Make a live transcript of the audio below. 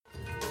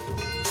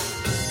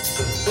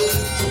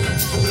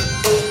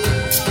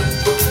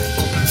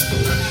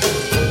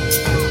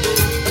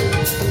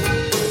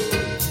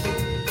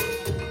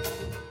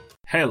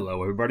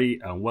Hello everybody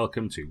and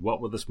welcome to What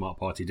Would the Smart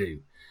Party Do?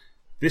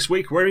 This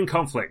week we're in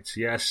conflict.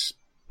 Yes,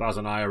 Baz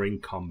and I are in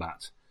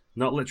combat.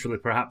 Not literally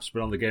perhaps,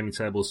 but on the gaming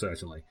table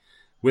certainly.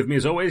 With me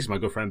as always, my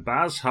good friend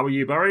Baz. How are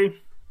you,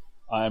 Barry?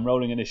 I am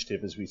rolling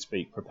initiative as we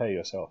speak. Prepare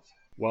yourself.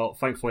 Well,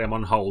 thankfully I'm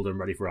on hold and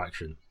ready for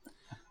action.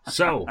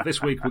 So,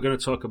 this week we're going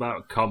to talk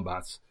about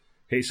combat.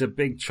 It's a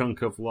big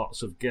chunk of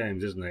lots of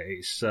games, isn't it?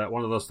 It's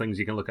one of those things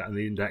you can look at in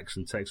the index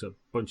and takes up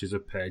bunches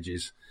of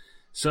pages.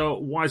 So,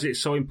 why is it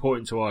so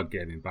important to our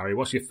gaming, Barry?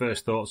 What's your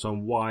first thoughts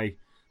on why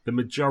the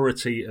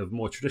majority of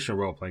more traditional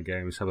role-playing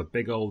games have a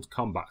big old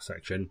combat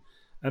section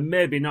and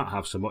maybe not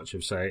have so much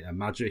of, say, a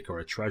magic or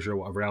a treasure or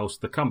whatever else?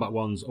 The combat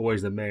one's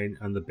always the main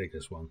and the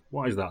biggest one.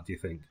 Why is that, do you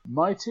think?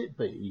 Might it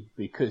be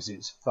because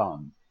it's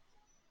fun?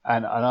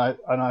 And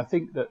I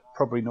think that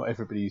probably not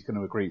everybody's going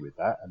to agree with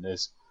that, and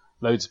there's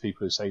loads of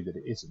people who say that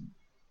it isn't.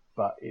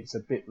 But it's a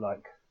bit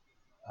like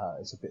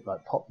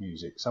pop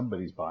music.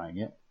 Somebody's buying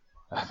it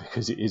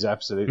because it is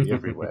absolutely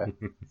everywhere.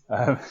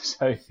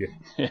 So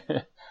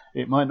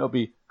it might not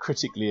be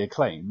critically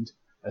acclaimed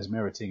as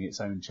meriting its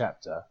own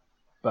chapter,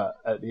 but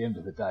at the end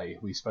of the day,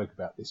 we spoke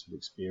about this with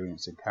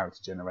experience and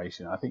character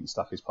generation. I think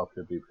stuff is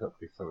popular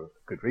for a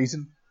good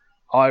reason.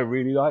 I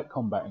really like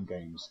combat in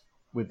games,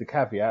 with the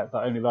caveat that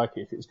I only like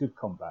it if it's good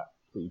combat.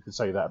 But you could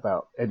say that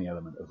about any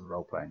element of a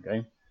role-playing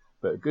game.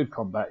 But good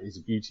combat is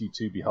a beauty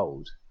to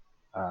behold.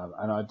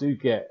 And I do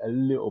get a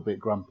little bit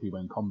grumpy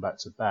when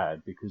combats are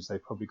bad, because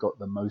they've probably got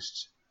the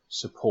most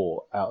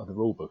support out of the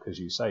rulebook. As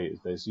you say,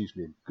 there's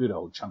usually a good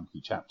old chunky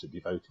chapter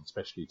devoted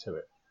especially to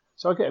it.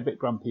 So I get a bit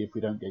grumpy if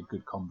we don't get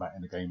good combat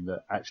in a game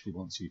that actually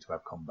wants you to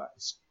have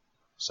combats.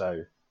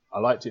 So I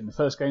liked it in the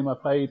first game I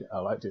played. I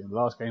liked it in the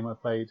last game I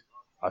played.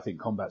 I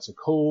think combats are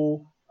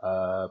cool.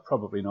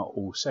 Probably not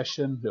all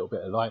session. A little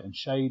bit of light and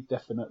shade,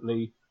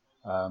 definitely.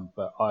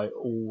 But I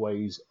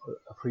always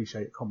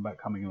appreciate combat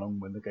coming along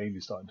when the game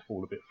is starting to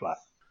fall a bit flat.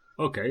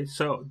 Okay,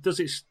 so does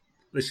it...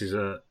 This is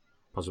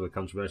possibly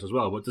controversial as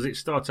well, but does it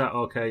start out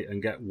okay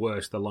and get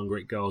worse the longer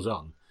it goes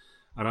on?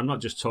 And I'm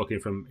not just talking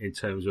from in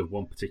terms of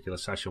one particular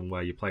session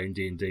where you're playing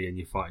D&D and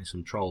you're fighting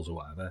some trolls or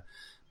whatever,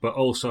 but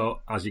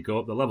also as you go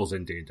up the levels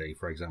in D&D,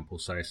 for example,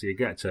 say, so you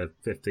get to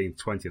 15th,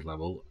 20th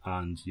level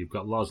and you've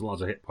got lots and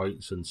lots of hit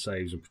points and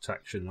saves and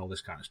protection and all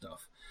this kind of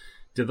stuff.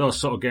 Do those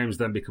sort of games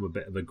then become a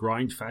bit of a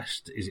grind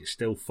fest? Is it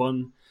still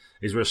fun?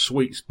 Is there a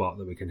sweet spot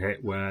that we can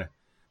hit where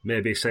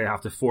maybe, say,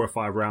 after 4 or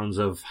 5 rounds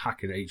of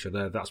hacking at each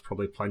other, that's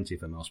probably plenty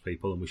for most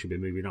people and we should be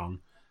moving on?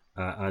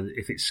 And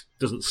if it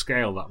doesn't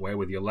scale that way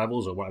with your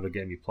levels or whatever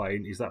game you're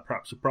playing, is that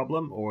perhaps a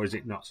problem, or is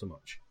it not so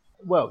much?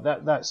 Well,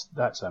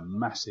 that's a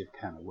massive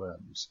can of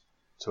worms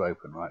to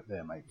open right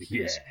there, mate.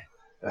 Because,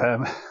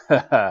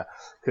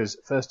 because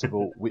first of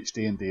all, which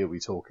D&D are we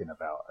talking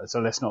about?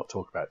 So let's not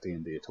talk about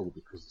D&D at all,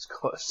 because it's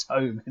got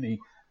so many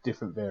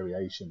different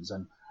variations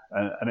and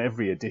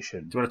every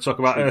edition. Do you want to talk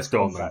about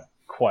Earthdawn then?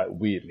 Quite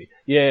weirdly.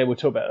 Yeah, we'll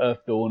talk about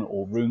Earthdawn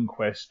or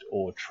RuneQuest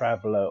or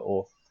Traveller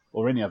or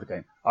any other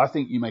game. I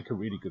think you make a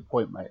really good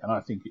point, mate, and I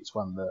think it's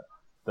one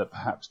that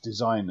perhaps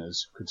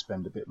designers could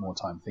spend a bit more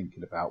time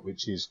thinking about,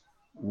 which is,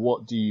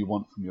 what do you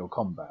want from your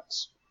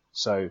combats?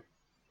 So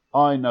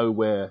I know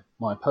where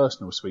my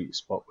personal sweet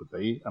spot would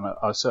be, and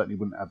I certainly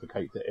wouldn't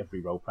advocate that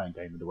every role-playing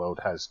game in the world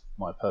has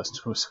my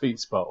personal sweet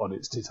spot on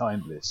its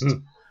design list.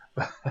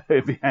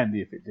 It'd be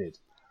handy if it did.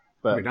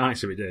 It'd be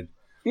nice if it did.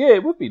 Yeah,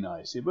 it would be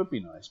nice. It would be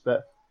nice.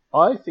 But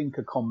I think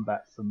a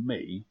combat for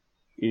me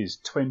is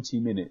 20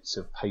 minutes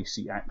of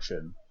pacey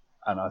action,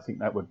 and I think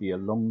that would be a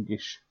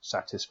longish,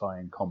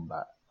 satisfying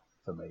combat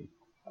for me.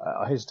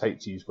 I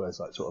hesitate to use words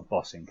like sort of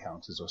boss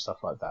encounters or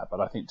stuff like that,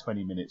 but I think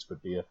 20 minutes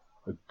would be a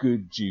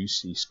good,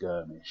 juicy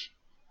skirmish,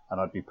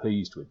 and I'd be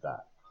pleased with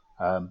that.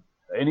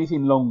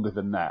 Anything longer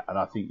than that, and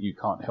I think you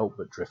can't help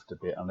but drift a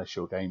bit unless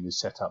your game is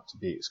set up to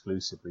be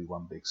exclusively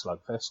one big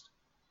slugfest,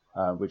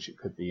 which it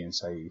could be in,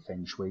 say,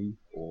 Feng Shui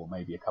or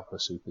maybe a couple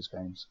of Supers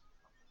games.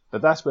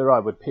 But that's where I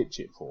would pitch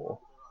it for.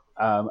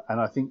 And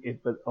I think,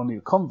 but on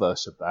the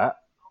converse of that,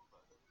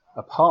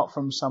 apart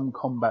from some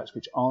combats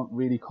which aren't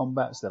really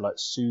combats, they're like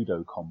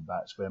pseudo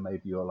combats where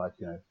maybe you're like,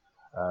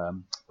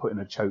 putting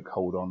a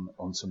chokehold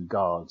on some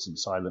guards and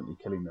silently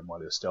killing them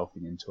while you're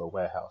stealthing into a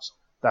warehouse.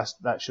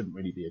 That shouldn't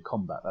really be a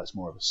combat. That's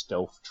more of a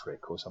stealth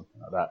trick or something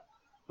like that.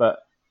 But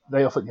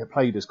they often get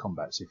played as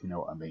combats, if you know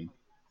what I mean.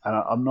 And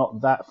I'm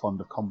not that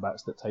fond of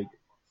combats that take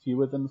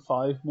fewer than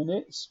 5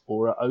 minutes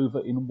or are over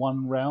in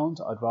one round.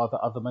 I'd rather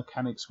other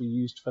mechanics were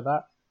used for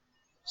that.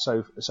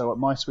 So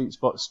my sweet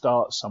spot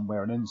starts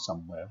somewhere and ends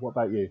somewhere. What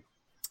about you?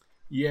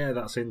 Yeah,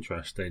 that's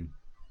interesting.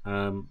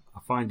 I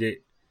find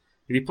it...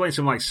 If you're playing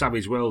something like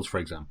Savage Worlds, for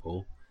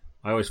example,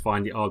 I always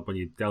find it odd when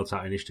you dealt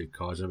out initiative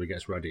cards and everybody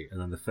gets ready, and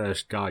then the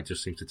first guy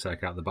just seems to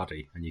take out the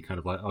baddie, and you're kind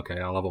of like, okay,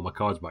 I'll have all my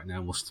cards back now,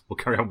 and we'll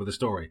carry on with the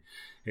story.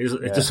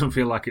 It doesn't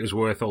feel like it was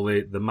worth all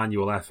the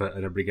manual effort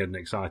and everybody getting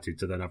excited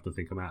to then have to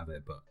think come out of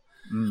it, but...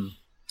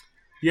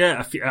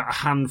 Yeah, a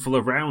handful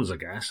of rounds, I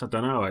guess. I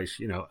don't know.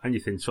 It's,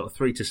 anything sort of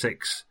 3 to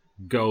 6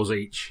 goals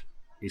each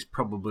is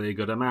probably a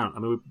good amount. I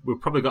mean, we've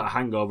probably got a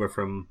hangover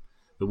from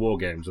the war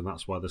games, and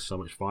that's why there's so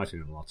much fighting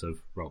in a lot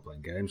of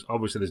role-playing games.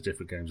 Obviously, there's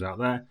different games out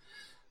there,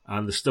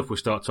 and the stuff we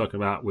start talking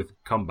about with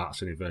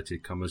combats in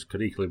inverted commas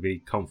could equally be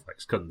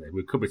conflicts, couldn't they?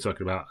 We could be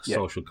talking about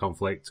social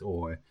conflict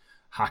or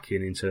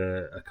hacking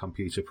into a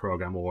computer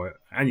program or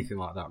anything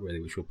like that, really,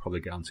 which we'll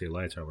probably get onto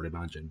later, I would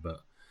imagine.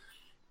 But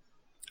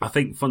I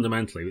think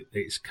fundamentally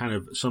it's kind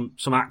of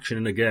some action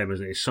in the game,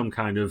 isn't it? It's some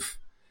kind of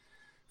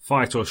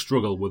fight or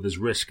struggle where there's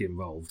risk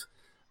involved.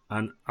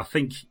 And I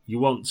think you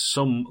want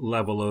some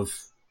level of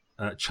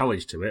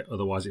challenge to it,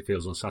 otherwise it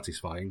feels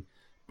unsatisfying.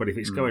 But if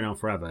it's going on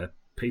forever,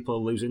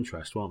 people lose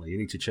interest, won't they? You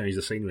need to change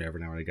the scenery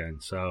every now and again.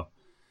 So,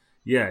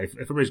 yeah, if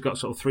everybody's got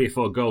sort of 3 or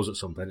 4 goals at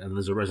something and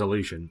there's a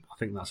resolution, I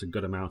think that's a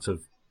good amount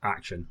of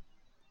action.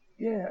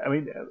 Yeah, I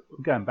mean,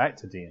 going back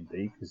to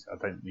D&D, because I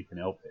don't think you can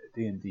help it,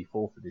 D&D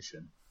 4th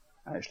edition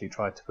actually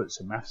tried to put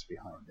some maths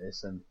behind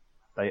this, and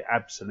they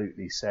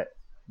absolutely set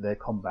their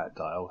combat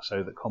dial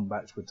so that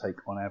combats would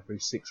take on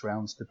average 6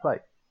 rounds to play.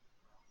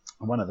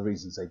 And one of the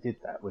reasons they did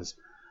that was,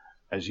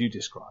 as you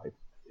described,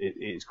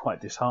 it's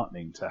quite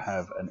disheartening to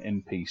have an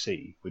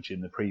NPC, which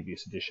in the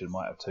previous edition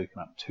might have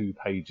taken up 2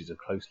 pages of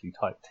closely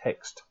typed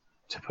text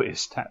to put his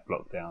stat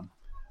block down,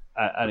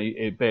 and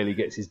he barely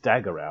gets his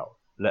dagger out,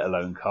 let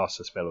alone cast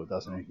a spell or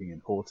does anything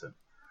important.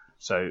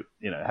 So,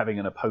 having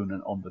an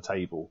opponent on the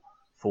table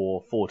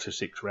for 4 to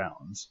 6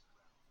 rounds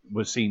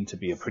was seen to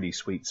be a pretty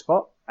sweet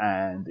spot,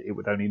 and it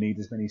would only need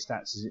as many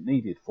stats as it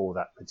needed for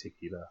that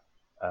particular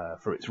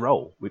for its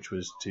role, which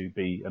was to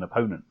be an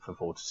opponent for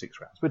 4 to 6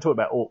 rounds. We're talking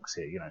about orcs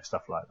here,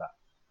 stuff like that.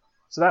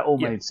 So that all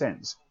made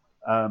sense.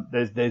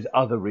 There's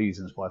other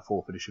reasons why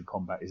 4th edition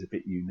combat is a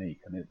bit unique,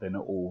 and they're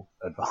not all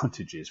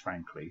advantages,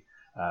 frankly.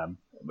 A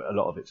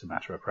lot of it's a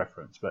matter of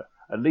preference, but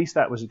at least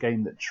that was a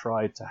game that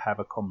tried to have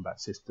a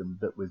combat system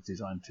that was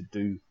designed to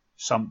do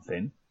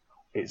something.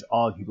 It's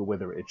arguable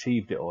whether it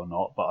achieved it or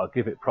not, but I'll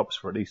give it props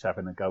for at least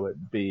having a go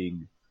at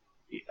being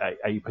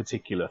a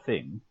particular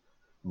thing,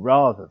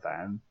 rather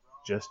than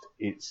just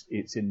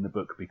it's in the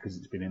book because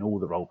it's been in all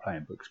the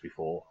role-playing books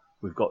before.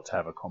 We've got to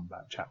have a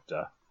combat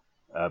chapter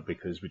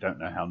because we don't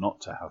know how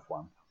not to have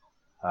one.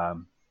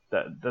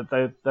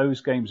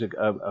 Those games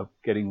are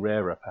getting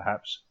rarer,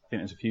 perhaps. I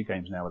think there's a few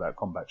games now without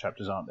combat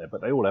chapters, aren't there?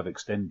 But they all have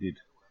extended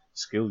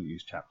skill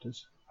use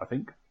chapters, I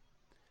think.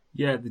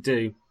 Yeah, they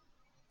do.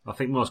 I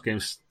think most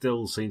games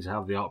still seem to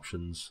have the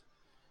options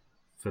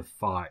for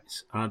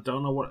fights, and I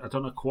don't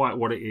know quite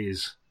what it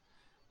is.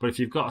 But if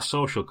you've got a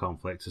social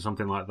conflict or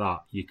something like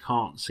that, you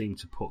can't seem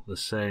to put the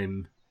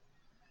same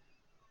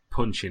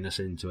punchiness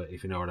into it,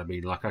 if you know what I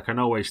mean. Like, I can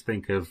always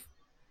think of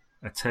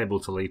a table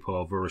to leap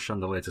over, or a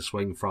chandelier to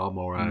swing from,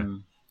 or a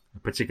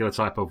particular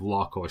type of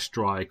lock or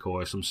strike,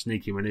 or some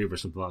sneaky maneuver or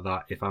something like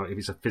that, if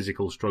it's a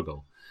physical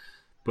struggle.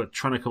 But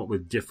trying to come up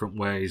with different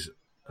ways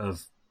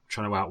of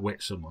trying to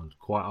outwit someone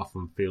quite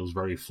often feels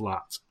very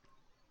flat.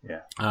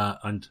 Yeah.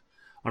 And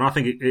I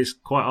think it's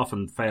quite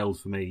often failed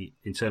for me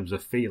in terms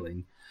of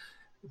feeling,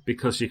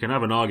 because you can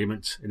have an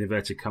argument, in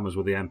inverted commas,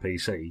 with the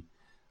NPC,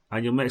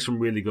 and you'll make some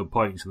really good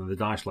points, and then the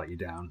dice let you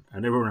down,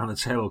 and everyone around the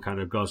table kind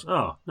of goes,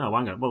 oh, no,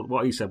 hang on, well,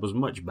 what he said was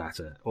much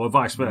better, or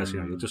vice versa.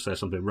 You'll just say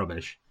something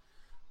rubbish,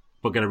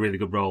 but get a really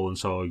good roll, and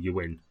so you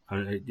win.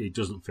 And it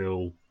doesn't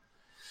feel...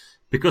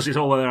 Because it's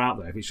all there out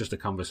there, if it's just a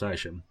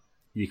conversation,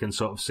 you can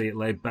sort of see it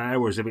laid bare,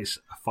 whereas if it's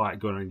a fight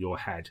going on in your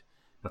head,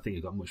 I think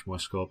you've got much more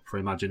scope for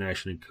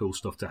imagination and cool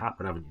stuff to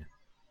happen, haven't you?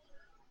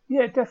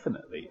 Yeah,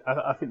 definitely.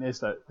 I think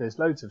there's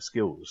loads of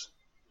skills,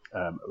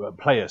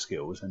 player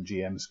skills and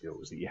GM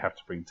skills that you have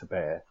to bring to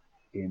bear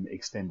in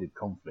extended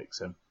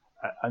conflicts,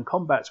 and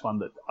combat's one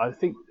that I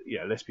think,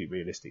 let's be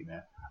realistic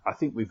now. I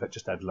think we've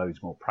just had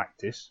loads more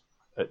practice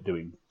at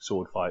doing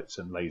sword fights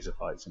and laser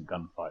fights and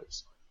gun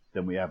fights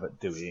than we have at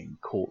doing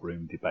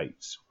courtroom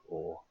debates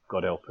or,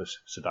 God help us,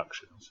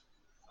 seductions.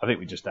 I think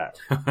we just have,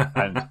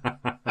 and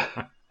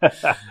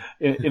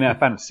in our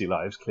fantasy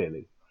lives,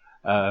 clearly.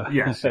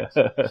 Yes.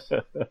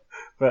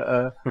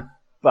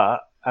 But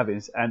having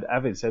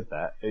said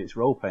that, it's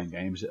role-playing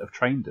games that have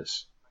trained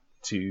us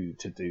to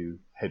do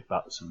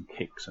headbutts and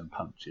kicks and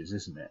punches,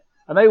 isn't it?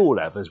 And they all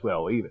have as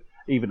well,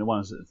 even the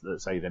ones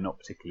that say they're not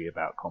particularly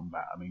about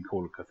combat. I mean,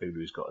 Call of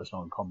Cthulhu's got as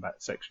long a combat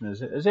section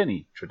as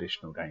any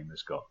traditional game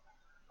has got,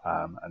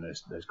 and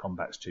there's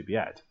combats to be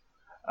had.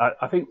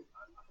 I think,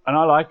 and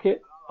I like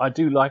it. I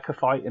do like a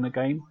fight in a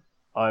game.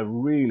 I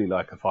really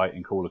like a fight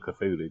in Call of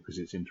Cthulhu because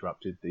it's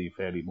interrupted the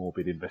fairly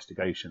morbid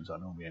investigations I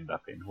normally end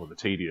up in, or the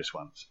tedious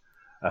ones.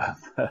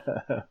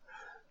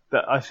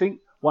 But I think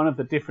one of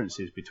the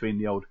differences between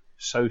the old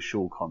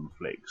social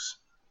conflicts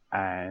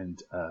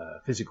and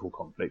physical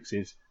conflicts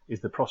is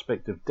the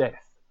prospect of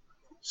death.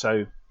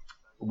 So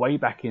way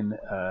back in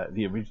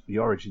the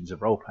origins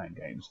of role-playing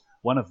games,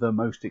 one of the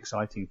most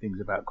exciting things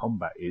about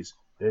combat is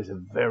there's a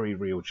very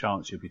real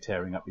chance you'll be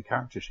tearing up your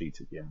character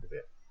sheet at the end of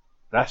it.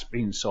 That's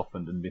been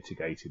softened and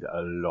mitigated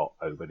a lot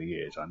over the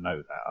years. I know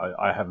that.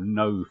 I have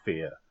no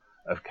fear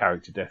of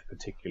character death,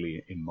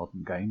 particularly in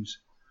modern games.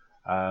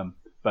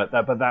 But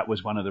that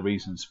was one of the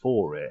reasons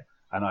for it.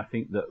 And I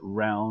think that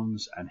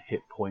rounds and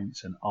hit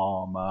points and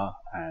armor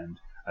and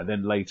and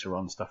then later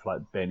on stuff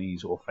like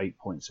bennies or fate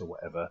points or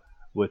whatever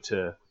were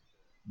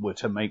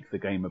to make the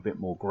game a bit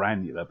more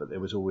granular, but there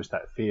was always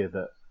that fear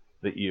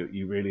that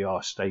you really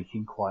are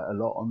staking quite a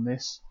lot on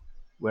this.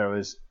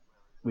 Whereas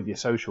with your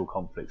social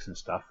conflicts and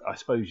stuff, I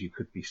suppose you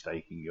could be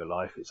staking your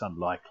life. It's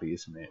unlikely,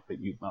 isn't it? But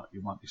you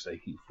might be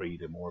staking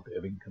freedom or a bit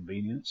of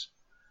inconvenience.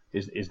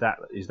 Is that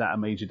a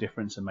major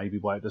difference, and maybe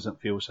why it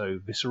doesn't feel so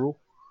visceral?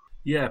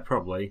 Yeah,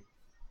 probably.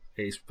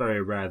 It's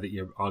very rare that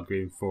you're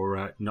arguing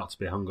for not to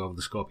be hung over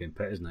the scorpion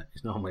pit, isn't it?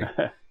 It's normally,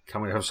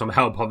 can we have some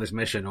help on this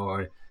mission,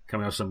 or can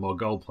we have some more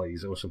gold,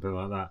 please, or something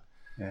like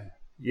that.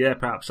 Yeah,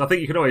 perhaps. I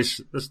think you could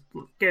always... There's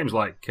games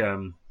like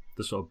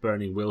the sort of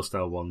Burning Wheel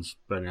style ones,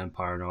 Burning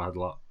Empire, and I had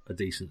a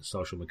decent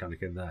social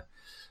mechanic in there.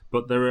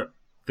 But the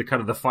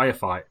kind of the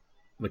firefight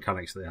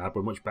mechanics that they had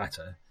were much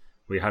better.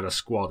 We had a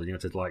squad and you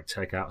had to like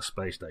take out a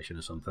space station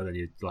or something, and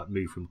you'd like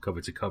move from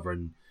cover to cover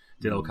and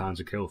did all kinds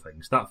of cool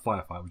things. That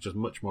firefight was just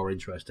much more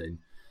interesting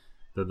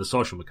than the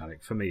social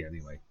mechanic, for me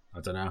anyway.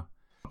 I don't know.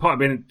 Part of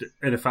being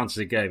in a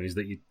fantasy game is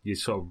that you're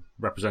sort of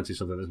representing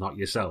something that's not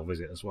yourself, is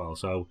it, as well?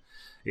 So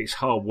it's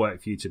hard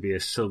work for you to be a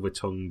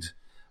silver-tongued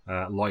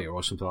lawyer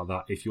or something like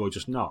that if you're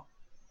just not.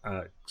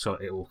 So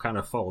it will kind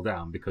of fall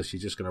down because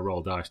you're just going to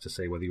roll dice to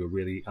see whether you're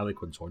really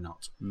eloquent or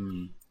not.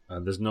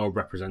 There's no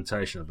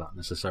representation of that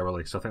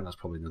necessarily, so I think that's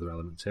probably another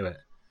element to it.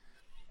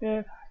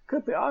 Yeah,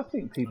 could be. I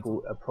think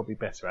people are probably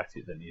better at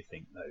it than you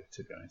think, though,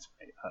 to be honest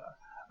with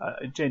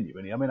me.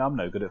 Genuinely, I mean, I'm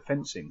no good at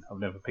fencing. I've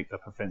never picked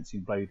up a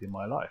fencing blade in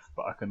my life,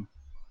 but I can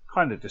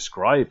kind of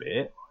describe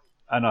it,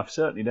 and I've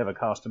certainly never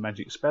cast a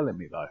magic spell in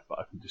my life, but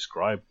I can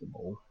describe them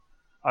all.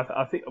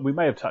 I think we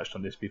may have touched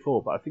on this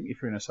before, but I think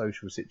if you're in a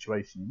social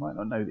situation, you might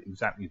not know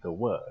exactly the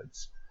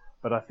words,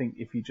 but I think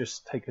if you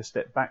just take a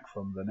step back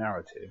from the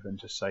narrative and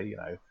just say,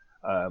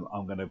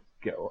 I'm going to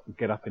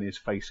get up in his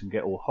face and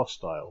get all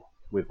hostile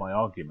with my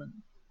argument.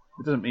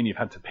 It doesn't mean you've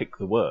had to pick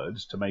the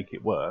words to make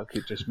it work.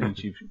 It just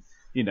means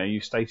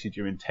you've stated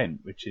your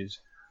intent, which is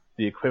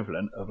the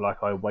equivalent of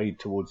like I wade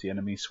towards the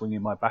enemy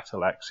swinging my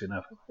battle axe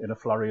in a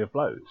flurry of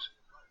blows.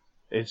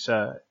 It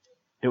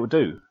will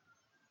do.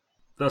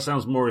 That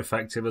sounds more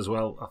effective as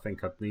well. I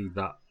think I'd need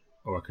that,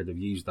 or I could have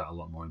used that a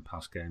lot more in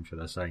past games,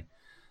 should I say.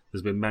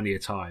 There's been many a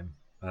time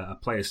a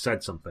player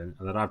said something,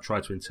 and then I've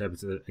tried to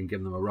interpret it and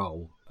give them a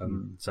role,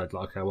 and said,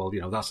 like, okay, well,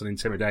 that's an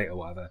intimidate or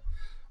whatever.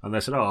 And they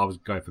said, I was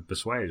going for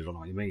persuade, I don't know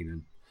what you mean.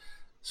 And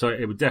so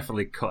it would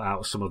definitely cut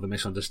out some of the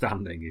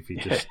misunderstanding if you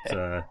just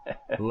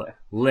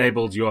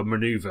labelled your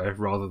manoeuvre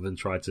rather than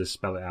try to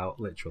spell it out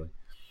literally.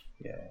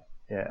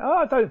 Yeah. Oh,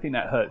 I don't think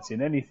that hurts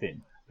in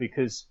anything,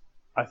 because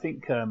I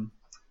think...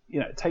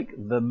 take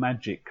the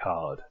magic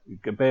card.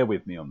 Bear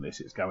with me on this,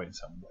 it's going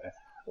somewhere.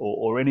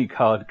 Or any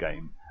card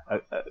game.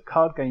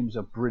 Card games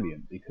are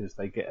brilliant because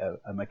they get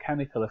a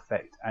mechanical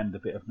effect and a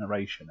bit of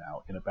narration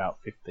out in about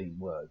 15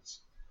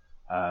 words.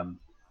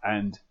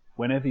 And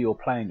whenever you're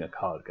playing a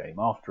card game,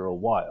 after a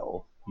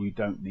while, you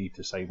don't need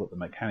to say what the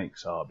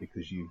mechanics are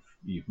because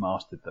you've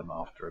mastered them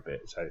after a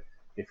bit. So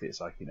if it's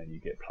like, you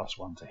get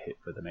 +1 to hit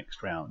for the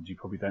next round, you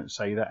probably don't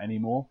say that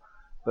anymore.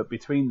 But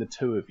between the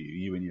two of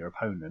you and your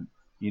opponent,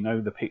 you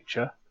know the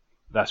picture,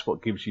 that's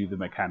what gives you the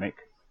mechanic,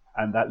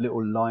 and that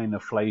little line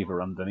of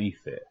flavour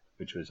underneath it,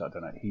 which was, I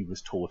don't know, he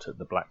was taught at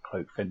the Black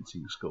Cloak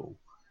fencing school.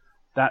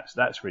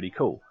 That's really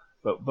cool.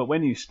 But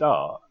when you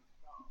start,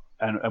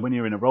 and when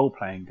you're in a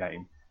role-playing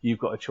game, you've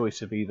got a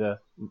choice of either,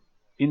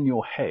 in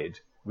your head,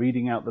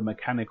 reading out the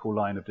mechanical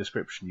line of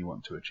description you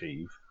want to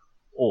achieve,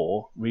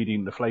 or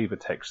reading the flavour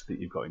text that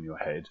you've got in your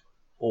head,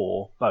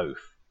 or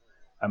both.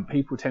 And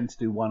people tend to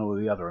do one or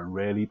the other, and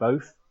rarely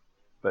both.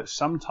 But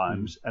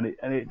sometimes, and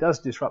it does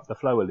disrupt the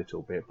flow a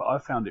little bit, but I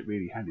found it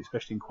really handy,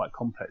 especially in quite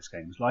complex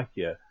games like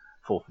your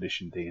 4th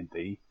edition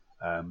D&D,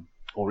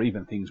 or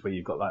even things where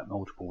you've got like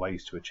multiple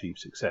ways to achieve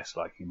success,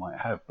 like you might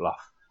have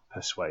bluff,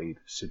 persuade,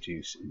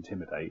 seduce,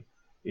 intimidate,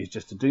 is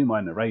just to do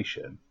my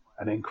narration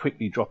and then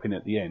quickly drop in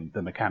at the end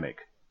the mechanic,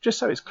 just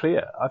so it's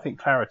clear. I think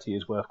clarity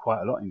is worth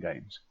quite a lot in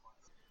games.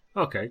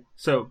 Okay,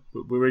 so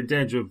we're in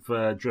danger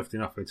of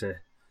drifting off into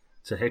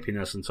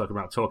hippiness and talking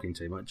about talking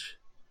too much.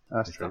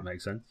 That's if true. That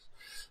makes sense.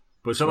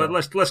 But so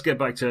let's get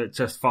back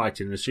to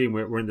fighting and assume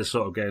we're in the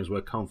sort of games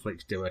where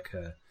conflicts do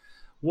occur.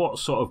 What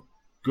sort of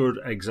good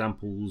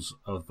examples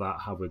of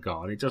that have we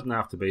got? And it doesn't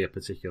have to be a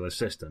particular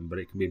system, but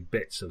it can be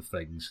bits of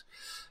things.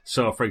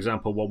 So, for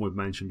example, one we've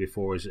mentioned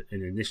before is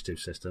in initiative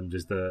systems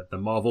is the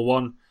Marvel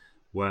one,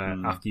 where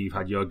after you've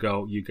had your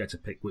go, you get to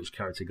pick which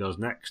character goes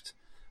next.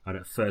 And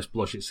at first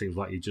blush, it seems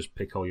like you just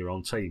pick all your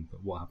own team.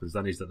 But what happens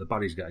then is that the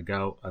baddies get a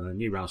go, and a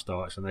new round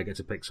starts, and they get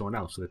to pick someone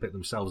else. So they pick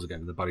themselves again,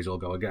 and the baddies all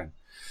go again.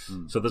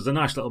 So there's a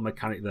nice little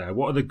mechanic there.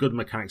 What are the good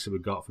mechanics that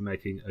we've got for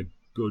making a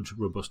good,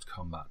 robust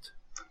combat?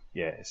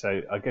 Yeah,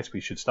 so I guess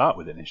we should start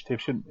with initiative,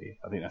 shouldn't we?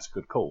 I think that's a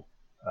good call,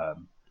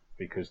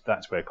 because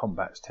that's where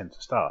combats tend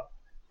to start.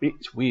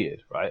 It's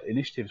weird, right?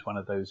 Initiative's one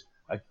of those,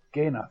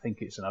 again, I think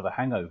it's another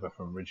hangover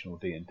from original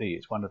D&D.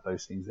 It's one of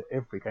those things that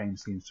every game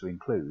seems to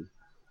include,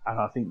 and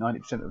I think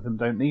 90% of them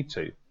don't need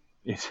to.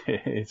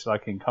 It's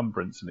like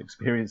encumbrance and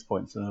experience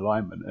points and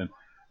alignment,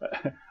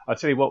 I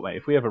tell you what, mate.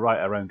 If we ever write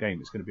our own game,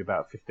 it's going to be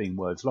about 15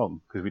 words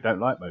long because we don't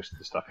like most of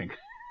the stuff in.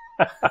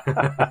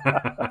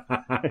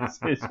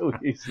 It's all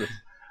useless.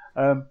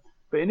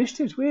 But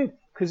Initiative's weird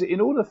because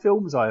in all the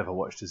films I ever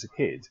watched as a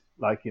kid,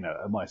 like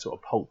my sort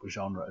of pulp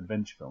genre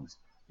adventure films,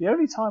 the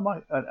only time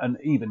and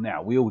even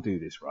now we all do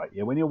this, right?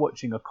 Yeah, when you're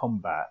watching a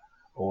combat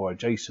or a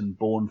Jason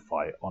Bourne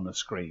fight on a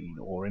screen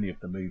or any of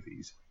the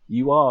movies,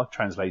 you are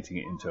translating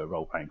it into a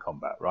role-playing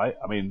combat, right?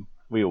 I mean,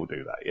 we all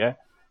do that, yeah?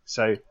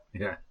 So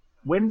yeah.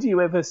 When do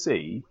you ever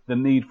see the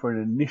need for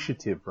an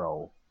initiative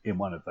roll in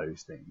one of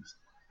those things?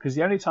 Because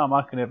the only time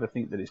I can ever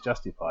think that it's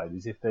justified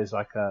is if there's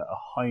like a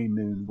high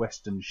noon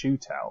Western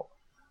shootout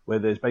where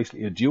there's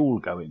basically a duel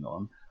going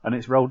on and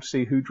it's rolled to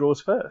see who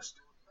draws first.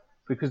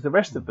 Because the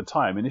rest of the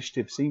time,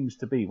 initiative seems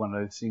to be one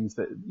of those things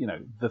that,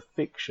 the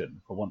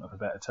fiction, for want of a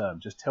better term,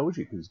 just tells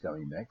you who's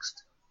going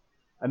next.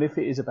 And if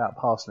it is about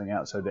parceling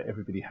out so that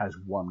everybody has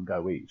one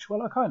go each,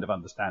 well, I kind of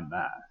understand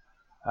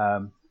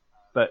that.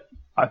 But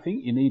I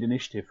think you need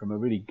initiative from a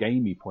really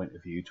gamey point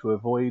of view to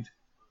avoid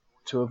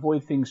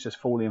things just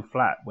falling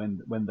flat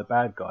when the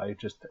bad guy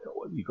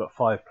you've got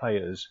 5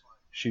 players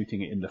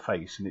shooting it in the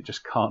face and it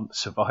just can't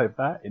survive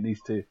that. It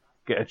needs to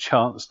get a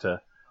chance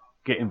to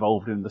get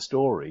involved in the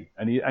story,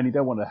 and you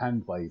don't want to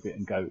hand wave it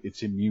and go,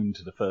 it's immune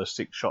to the first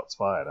 6 shots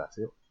fired at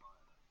it.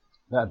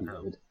 That'd be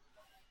good.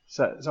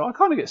 So I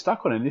kind of get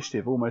stuck on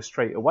initiative almost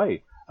straight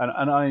away,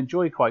 and I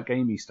enjoy quite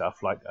gamey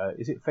stuff like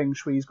is it Feng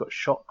Shui's got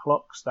shot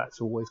clocks?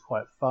 That's always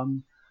quite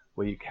fun,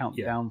 where you count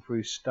down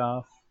through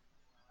stuff.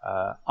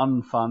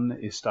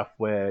 Unfun is stuff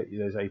where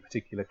there's a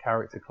particular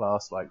character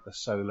class like the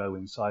Solo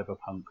in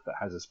Cyberpunk that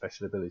has a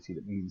special ability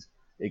that means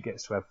it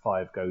gets to have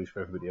 5 goes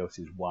for everybody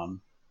else's 1.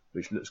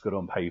 Which looks good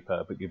on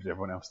paper, but gives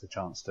everyone else the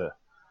chance to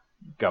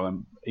go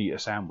and eat a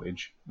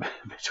sandwich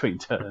between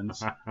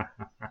turns.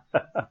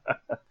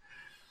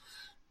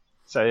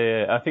 So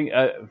yeah, I think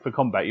for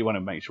combat, you want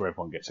to make sure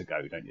everyone gets a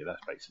go, don't you?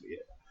 That's basically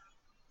it.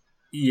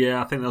 Yeah,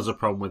 I think there's a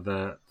problem with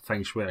the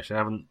Feng Shui. Actually, I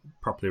haven't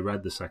properly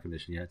read the second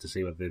edition yet to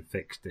see whether they've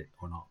fixed it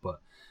or not. But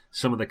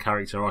some of the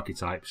character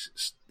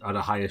archetypes had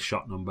a higher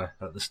shot number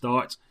at the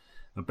start.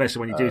 And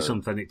basically, when you do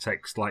something, it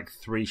takes like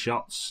 3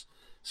 shots.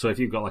 So if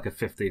you've got like a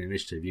 15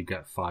 initiative, you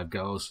get 5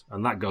 goes,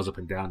 and that goes up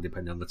and down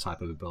depending on the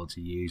type of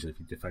ability you use and if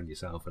you defend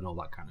yourself and all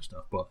that kind of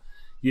stuff. But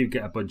you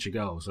get a bunch of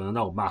goes, and an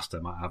old master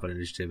might have an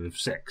initiative of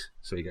 6,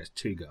 so he gets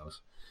 2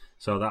 goes.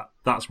 So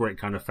that's where it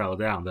kind of fell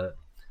down. That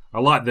I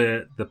like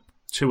the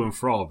to and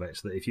fro of it,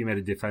 so that if you made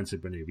a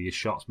defensive maneuver, your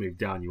shots move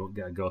down, you won't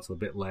get a go till a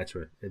bit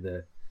later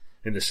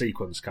in the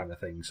sequence kind of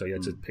thing. So you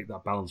had to pick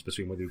that balance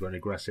between whether you're going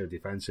aggressive or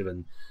defensive,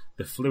 and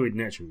the fluid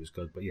nature was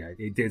good. But yeah,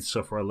 it did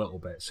suffer a little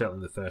bit, certainly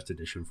in the first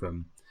edition,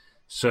 from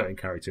certain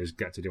characters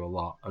get to do a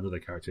lot, and other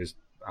characters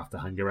have to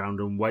hang around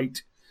and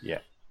wait. Yeah.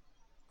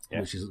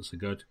 Which isn't so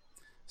good.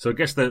 So I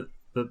guess the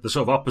sort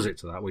of opposite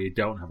to that, where you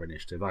don't have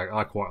initiative,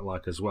 I quite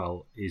like as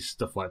well, is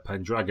stuff like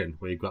Pendragon,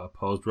 where you've got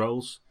opposed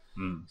rolls.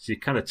 So you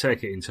kind of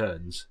take it in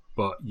turns,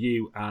 but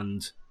you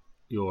and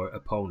your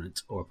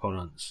opponent or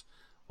opponents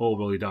all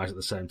roll your dice at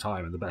the same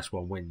time, and the best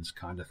one wins,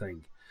 kind of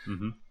thing.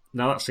 Mm-hmm.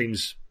 Now that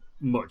seems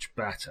much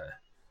better,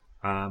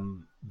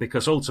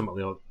 because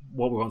ultimately,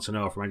 what we want to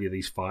know from any of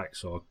these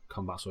fights or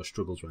combats or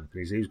struggles or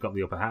anything is who's got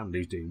the upper hand,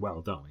 who's doing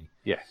well, don't we?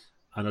 Yeah.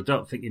 And I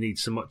don't think you need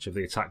so much of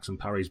the attacks and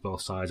parries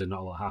both sides and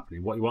not a lot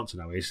happening. What you want to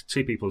know is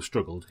 2 people who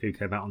struggled, who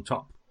came out on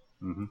top.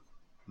 Mm-hmm.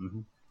 Mm-hmm.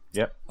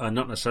 Yep. And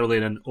not necessarily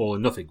in an all or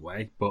nothing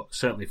way, but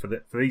certainly for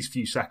these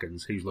few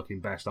seconds, who's looking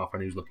best off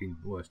and who's looking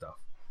worst off.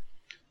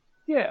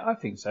 Yeah, I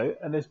think so.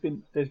 And there's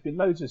been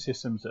loads of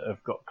systems that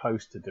have got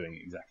close to doing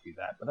exactly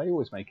that, but they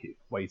always make it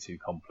way too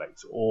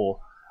complex or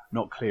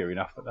not clear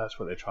enough that that's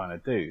what they're trying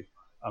to do.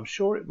 I'm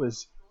sure it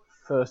was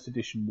first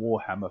edition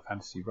Warhammer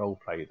Fantasy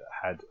Roleplay that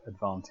had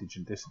advantage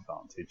and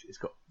disadvantage.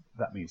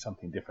 That means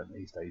something different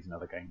these days in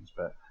other games,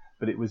 but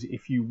it was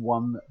if you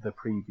won the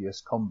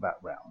previous combat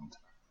round,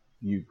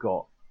 you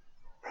got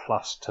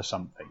plus to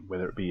something,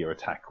 whether it be your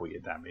attack or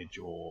your damage,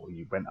 or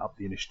you went up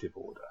the initiative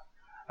order.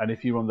 And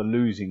if you're on the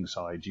losing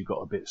side, you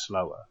got a bit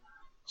slower.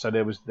 So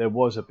there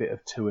was a bit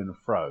of to and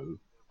fro,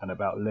 and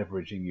about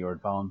leveraging your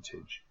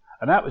advantage.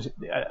 And that was,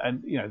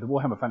 and the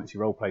Warhammer Fantasy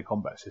Roleplay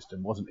combat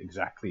system wasn't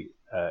exactly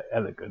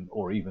elegant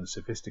or even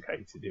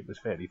sophisticated. It was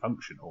fairly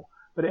functional,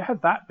 but it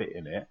had that bit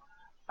in it,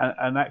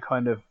 and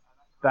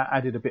that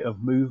added a bit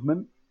of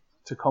movement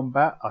to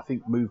combat. I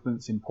think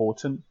movement's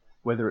important,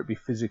 whether it be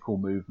physical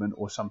movement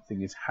or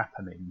something is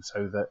happening,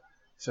 so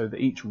that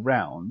each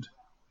round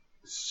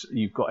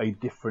you've got a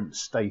different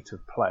state of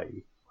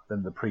play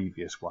than the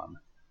previous one,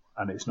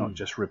 and it's not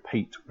just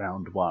repeat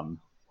round 1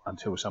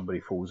 until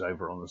somebody falls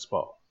over on the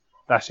spot.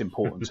 That's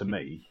important to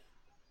me,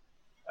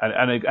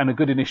 and a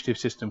good initiative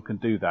system can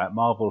do that.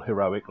 Marvel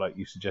Heroic, like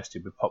you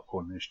suggested with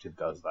Popcorn Initiative,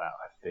 does that,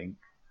 I think.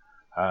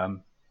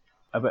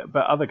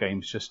 But other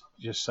games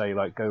just say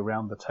like go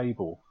round the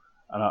table,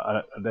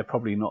 and they're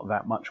probably not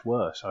that much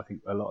worse. I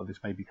think a lot of this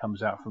maybe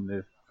comes out from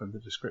the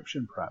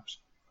description, perhaps.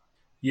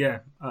 Yeah,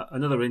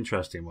 another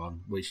interesting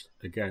one, which,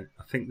 again,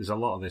 I think there's a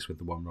lot of this with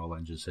the one roll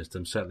engine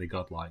system, certainly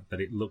Godlike, that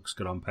it looks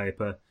good on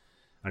paper,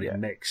 and it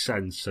makes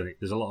sense, and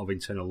there's a lot of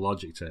internal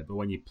logic to it. But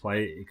when you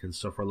play it, it can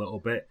suffer a little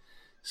bit.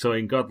 So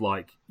in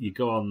Godlike, you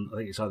go on, I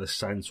think it's either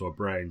sense or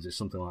brains, it's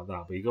something like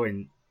that, but you go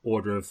in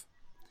order of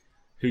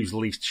who's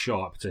least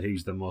sharp to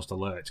who's the most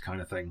alert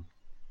kind of thing.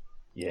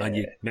 Yeah. And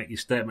you make your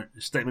statement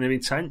of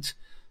intent.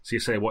 So you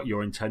say what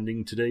you're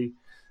intending to do,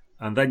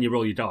 and then you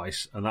roll your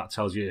dice, and that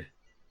tells you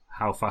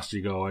how fast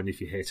you go and if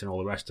you hit and all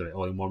the rest of it,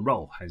 all in one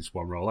roll, hence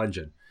one roll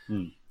engine.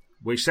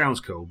 Which sounds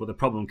cool, but the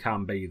problem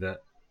can be that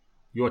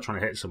you're trying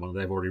to hit someone and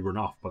they've already run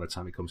off by the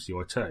time it comes to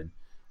your turn,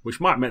 which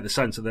might make the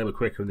sense that they were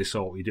quicker and they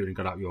saw what you're doing and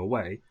got out your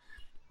way.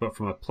 But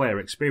from a player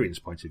experience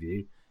point of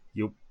view,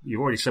 you've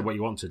already said what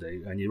you want to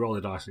do, and you roll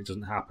the dice and it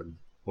doesn't happen,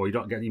 or you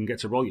don't even get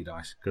to roll your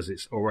dice because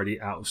it's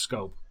already out of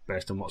scope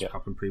based on what's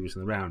happened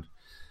previously in the round,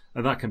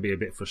 and that can be a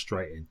bit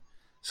frustrating.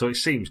 So it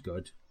seems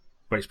good,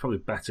 but it's probably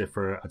better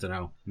for, I don't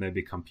know,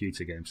 maybe a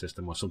computer game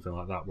system or something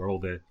like that, where all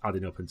the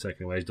adding up and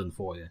taking away is done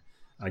for you,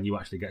 and you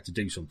actually get to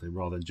do something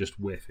rather than just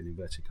whiff in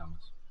inverted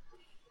commas.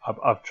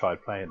 I've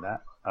tried playing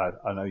that.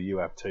 I know you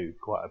have too,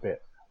 quite a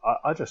bit.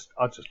 I just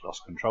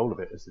lost control of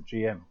it as the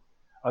GM.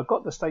 I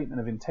got the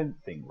statement of intent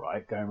thing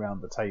right, going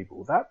around the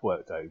table. That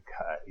worked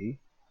okay.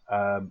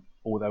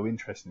 Although,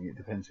 interestingly, it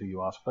depends who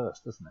you ask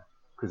first, doesn't it?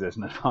 Because there's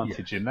an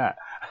advantage in that.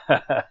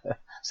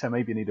 So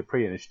maybe you need a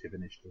pre-initiative.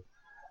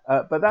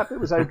 But that bit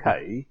was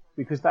okay,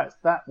 because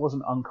that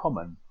wasn't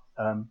uncommon.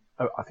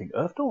 I think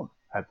Earthdawn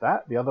had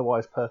that. The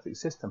Otherwise Perfect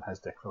System has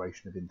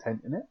Declaration of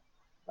Intent in it.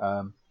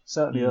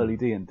 Certainly early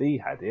D&D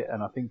had it,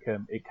 and I think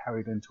it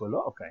carried into a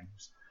lot of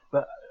games.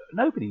 But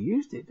nobody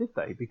used it, did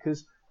they?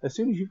 Because as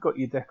soon as you've got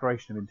your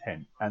Declaration of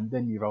Intent and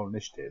then you roll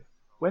initiative,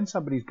 when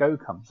somebody's go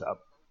comes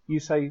up, you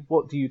say,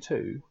 what do you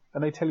do?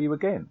 And they tell you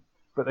again.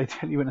 But they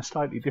tell you in a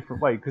slightly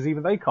different way, because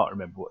even they can't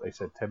remember what they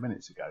said 10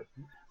 minutes ago.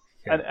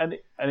 Yeah.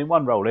 And in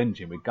one roll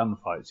engine with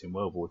gunfights in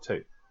World War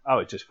II,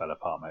 it just fell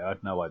apart, mate. I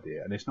had no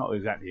idea. And it's not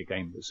exactly a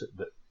game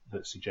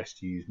that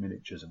suggests you use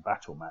miniatures and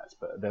battle mats,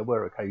 but there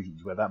were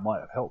occasions where that might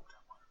have helped.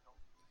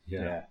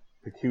 Yeah.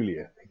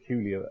 Peculiar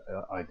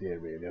idea,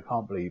 really. I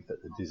can't believe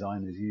that the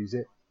designers use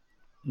it.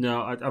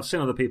 No, I've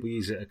seen other people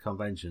use it at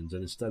conventions,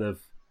 and instead of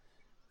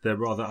the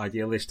rather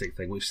idealistic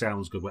thing, which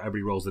sounds good, where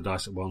everybody rolls the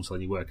dice at once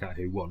and you work out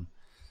who won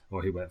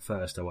or who went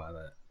first or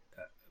whatever,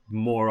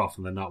 more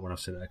often than not when I've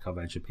seen it at a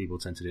convention, people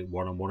tend to do it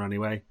one-on-one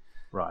anyway.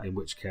 Right. In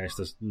which case,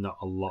 there's not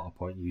a lot of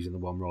point using the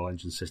one-roll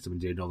engine system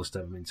and doing all the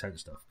statement of intent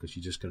stuff, because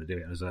you're just going to do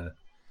it as a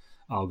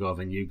I'll go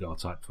then you go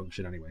type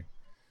function anyway.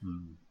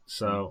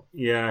 So,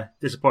 yeah,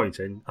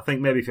 disappointing. I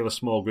think maybe if you have a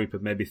small group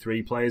of maybe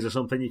 3 players or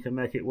something, you can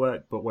make it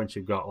work, but once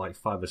you've got like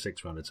 5 or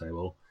 6 around the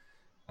table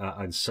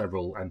and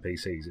several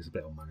NPCs, it's a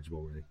bit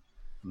unmanageable, really.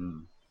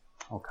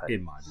 Okay.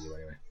 In my view,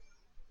 anyway.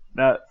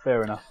 No,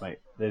 fair enough, mate.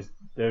 There's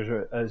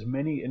as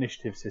many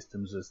initiative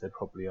systems as there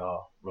probably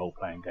are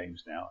role-playing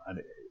games now, and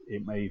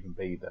it may even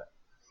be that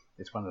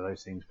it's one of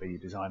those things where you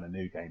design a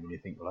new game and you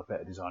think, well, I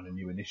better design a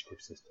new initiative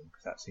system,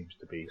 because that seems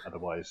to be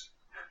otherwise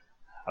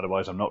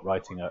I'm not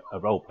writing a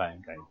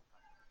role-playing game.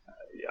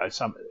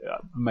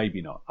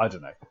 Maybe not. I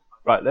don't know.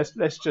 Right.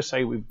 Let's just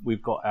say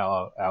we've got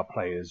our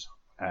players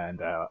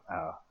and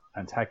our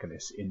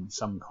antagonists in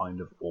some kind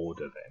of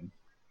order then.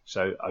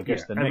 So I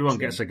guess the next everyone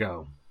gets a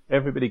go.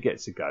 Everybody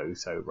gets a go.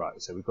 So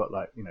we've got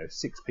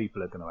 6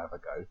 people are going to have a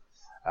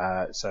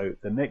go. So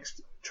the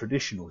next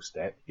traditional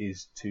step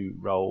is to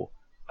roll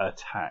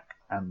attack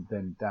and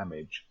then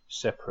damage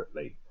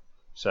separately.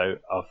 So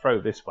I'll throw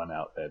this one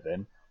out there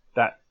then.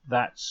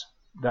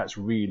 That's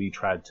really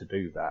trad to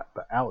do that.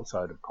 But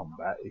outside of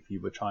combat, if you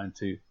were trying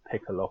to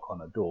pick a lock on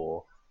a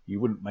door,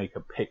 you wouldn't make a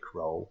pick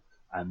roll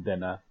and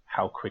then a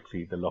how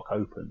quickly the lock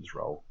opens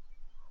roll.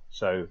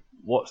 So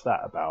what's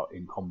that about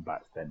in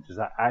combat then? Does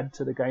that add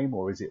to the game,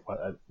 or is it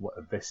a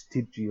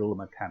vestigial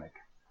mechanic?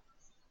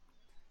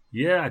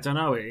 Yeah, I don't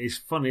know. It's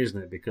funny,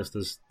 isn't it? Because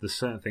there's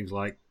certain things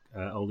like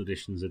old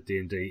editions of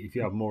D&D. If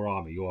you have more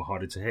armor, you're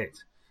harder to hit.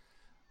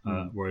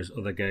 Whereas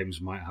other games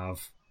might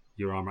have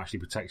your armor actually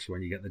protects you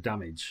when you get the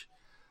damage.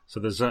 So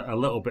there's a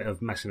little bit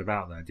of messing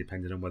about there,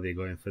 depending on whether you're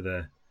going for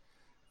the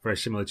very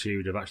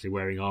similitude of actually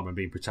wearing armor and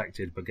being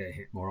protected, but getting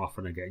hit more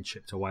often and getting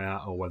chipped away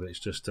at, or whether it's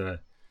just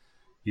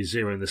you're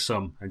zeroing the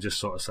sum and just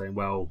sort of saying,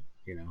 well,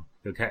 you'll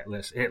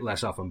hit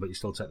less often, but you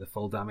still take the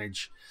full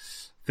damage.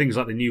 Things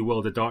like the new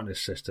World of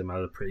Darkness system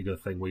are a pretty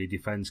good thing, where your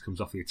defense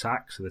comes off the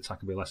attack, so the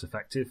attack will be less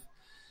effective.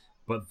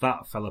 But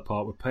that fell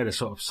apart. We played a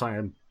sort of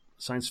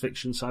science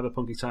fiction,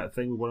 cyberpunky type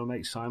thing with one of my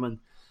mates, Simon.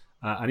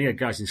 And he had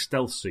guys in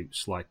stealth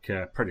suits like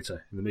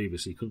Predator in the movie,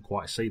 so you couldn't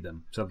quite see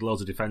them. So they had loads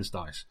of defense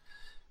dice.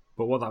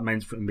 But what that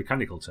meant in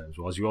mechanical terms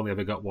was you only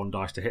ever got 1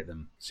 dice to hit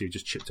them, so you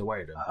just chipped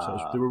away at them.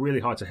 So they were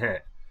really hard to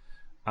hit,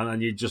 and then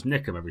you just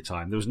nick them every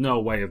time. There was no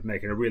way of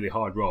making a really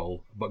hard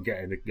roll, but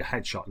getting a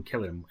headshot and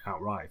killing them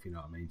outright, if you know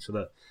what I mean. So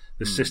that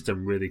the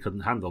system really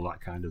couldn't handle that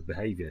kind of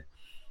behaviour.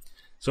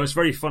 So it's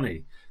very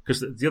funny,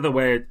 because the other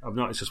way I've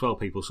noticed as well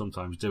people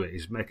sometimes do it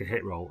is make a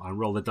hit roll and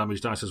roll the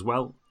damage dice as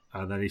well.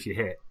 And then if you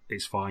hit,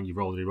 it's fine. You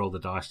roll the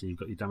dice and you've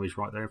got your damage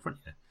right there in front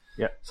of you.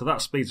 Yeah. So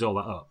that speeds all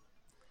that up.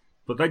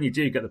 But then you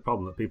do get the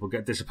problem that people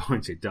get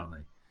disappointed, don't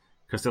they?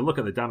 Because they look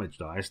at the damage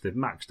dice, they've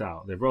maxed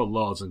out, they've rolled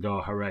loads and go,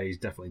 hooray, he's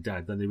definitely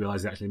dead. Then they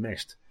realise they actually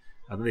missed.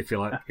 And then they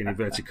feel like, in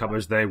inverted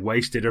commas, they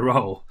wasted a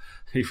roll,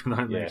 even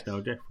though it makes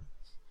no difference.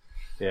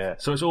 Yeah.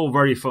 So it's all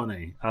very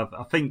funny.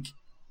 I think,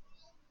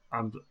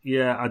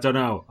 I don't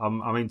know.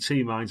 I'm in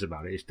two minds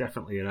about it. It's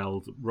definitely an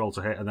old roll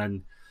to hit. And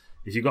then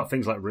if you've got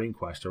things like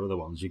RuneQuest or other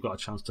ones, you've got a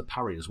chance to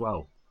parry as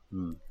well.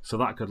 So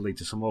that could lead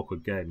to some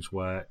awkward games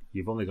where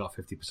you've only got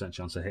a 50%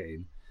 chance of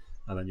hitting,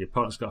 and then your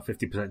opponent's got a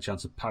 50%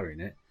 chance of parrying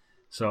it.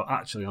 So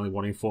actually only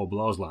 1 in 4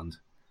 blows land.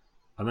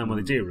 And then when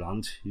they do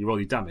land, you roll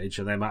your damage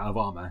and they might have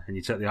armour, and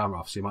you take the armour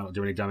off, so you might not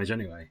do any damage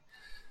anyway.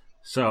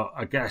 So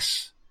I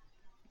guess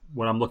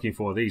what I'm looking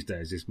for these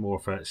days is more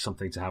for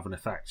something to have an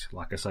effect.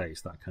 Like I say,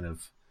 it's that kind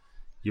of,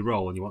 you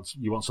roll and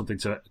you want something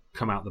to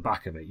come out the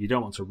back of it. You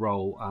don't want to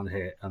roll and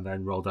hit and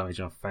then roll damage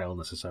and fail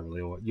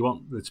necessarily, or you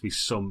want there to be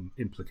some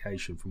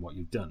implication from what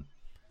you've done,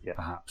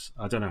 perhaps.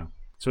 I don't know.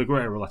 To a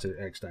greater or lesser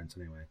extent,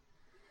 anyway.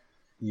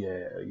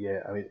 Yeah.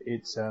 I mean,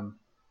 it's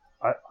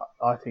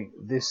I think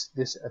this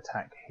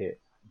attack hit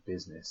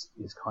business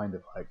is kind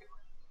of like,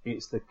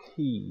 it's the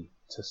key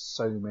to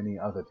so many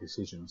other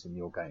decisions in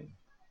your game.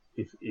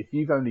 If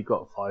you've only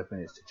got 5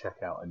 minutes to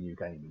check out a new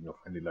game in your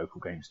friendly local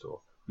game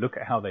store, look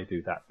at how they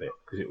do that bit,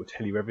 because it will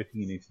tell you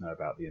everything you need to know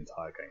about the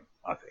entire game,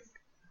 I think.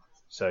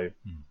 So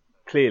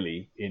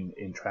clearly in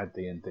Trad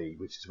D&D,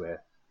 which is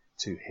where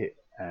 2 hit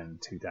and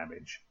 2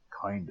 damage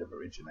kind of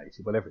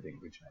originated, well, everything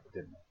originated,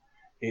 didn't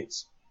it?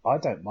 I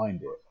don't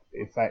mind it.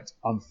 In fact,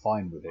 I'm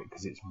fine with it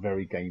because it's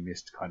very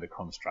gamist kind of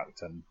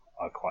construct, and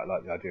I quite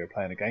like the idea of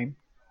playing a game.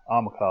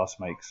 Armor class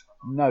makes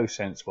no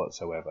sense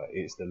whatsoever.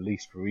 It's the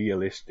least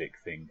realistic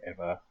thing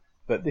ever.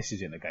 But this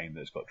is in a game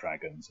that's got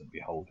dragons and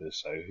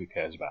beholders, so who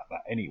cares about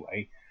that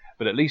anyway?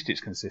 But at least it's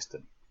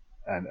consistent.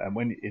 And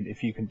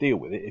if you can deal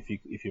with it,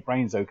 if your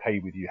brain's okay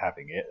with you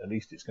having it, at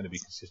least it's going to be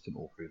consistent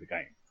all through the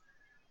game.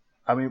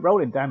 I mean,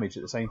 rolling damage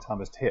at the same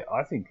time as to hit,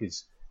 I think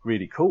is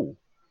really cool.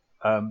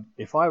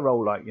 If I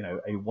roll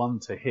a 1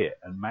 to hit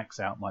and max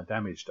out my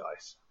damage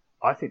dice,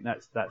 I think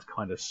that's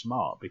kind of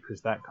smart,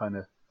 because that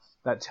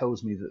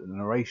tells me that the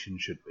narration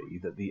should be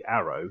that the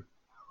arrow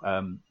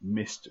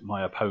missed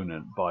my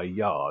opponent by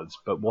yards,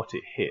 but what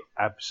it hit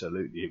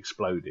absolutely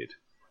exploded.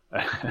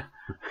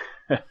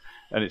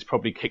 And it's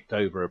probably kicked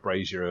over a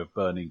brazier of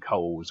burning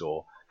coals,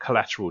 or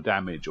collateral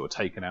damage, or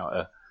taken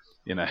out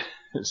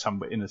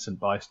some innocent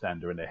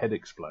bystander and their head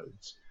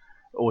explodes.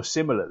 Or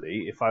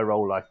similarly, if I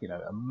roll a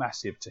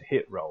massive to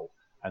hit roll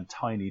and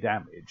tiny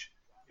damage,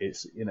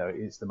 it's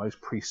the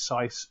most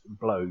precise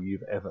blow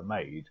you've ever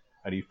made,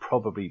 and you've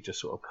probably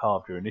just sort of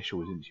carved your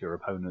initials into your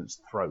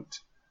opponent's throat,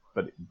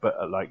 but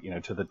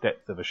to the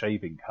depth of a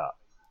shaving cut.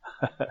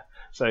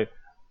 So,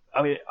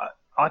 I mean,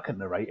 I can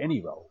narrate any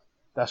roll.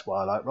 That's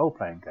why I like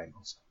role-playing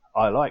games.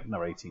 I like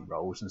narrating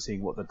rolls and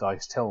seeing what the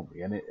dice tell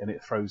me, and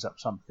it throws up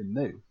something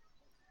new.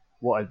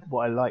 What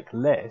I like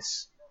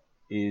less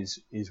is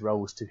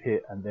rolls to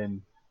hit and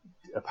then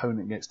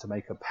opponent gets to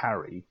make a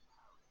parry,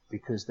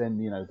 because then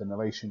the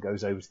narration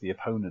goes over to the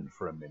opponent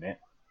for a minute,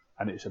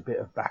 and it's a bit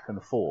of back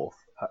and forth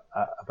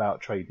about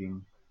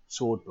trading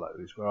sword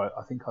blows, where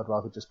I think I'd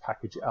rather just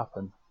package it up,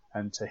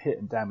 and to hit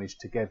and damage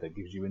together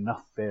gives you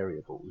enough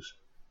variables.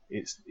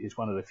 It's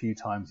one of the few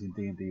times in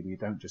D&D where you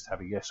don't just have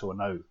a yes or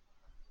no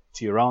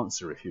to your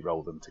answer if you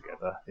roll them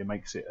together. It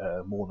makes it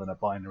more than a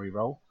binary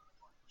roll.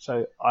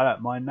 So I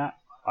don't mind that.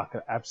 I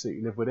can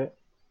absolutely live with it.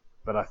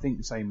 But I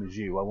think, same as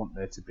you, I want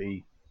there to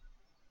be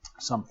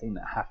something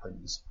that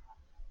happens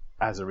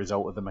as a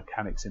result of the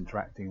mechanics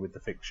interacting with the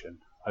fiction.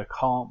 I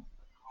can't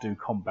do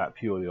combat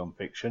purely on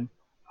fiction,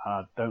 and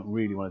I don't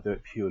really want to do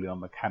it purely on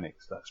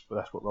mechanics. That's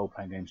what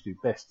role-playing games do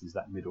best, is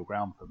that middle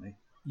ground for me.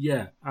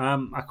 Yeah,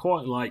 I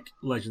quite like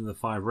Legend of the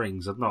Five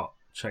Rings. I've not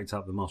checked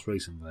out the most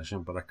recent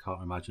version, but I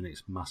can't imagine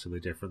it's massively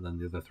different than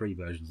the other 3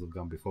 versions that have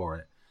gone before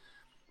it.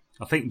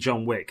 I think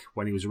John Wick,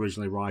 when he was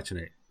originally writing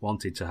it,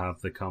 wanted to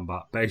have the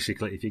combat.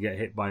 Basically, if you get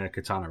hit by a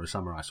katana or a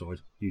samurai sword,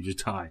 you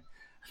just die.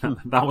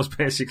 That was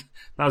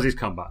his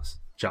combat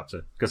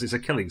chapter, because it's a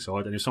killing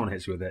sword, and if someone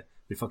hits you with it,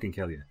 they fucking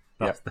kill you.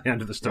 That's the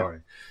end of the story.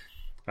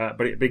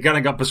 But it kind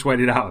of got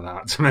persuaded out of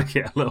that to make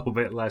it a little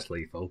bit less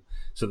lethal,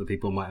 so that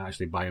people might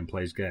actually buy and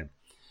play his game.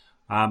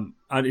 And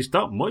it's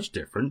not much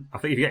different. I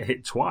think if you get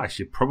hit twice,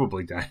 you're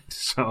probably dead.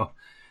 So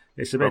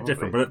it's a bit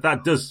different,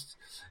 but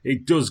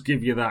it does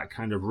give you that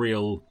kind of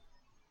real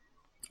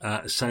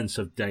sense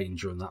of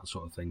danger and that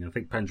sort of thing. I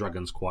think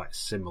Pendragon's quite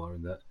similar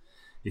in that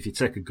if you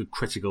take a good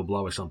critical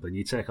blow or something,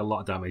 you take a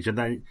lot of damage, and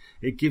then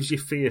it gives you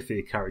fear for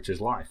your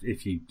character's life,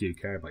 if you do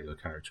care about your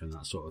character and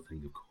that sort of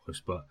thing, of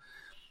course. But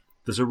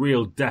there's a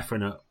real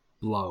definite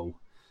blow.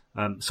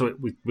 So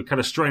we're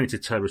kind of straying into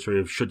territory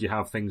of, should you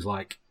have things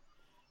like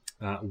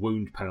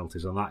wound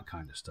penalties and that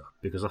kind of stuff,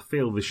 because I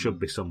feel there should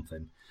be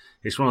something.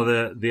 It's one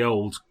of the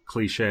old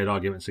cliched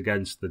arguments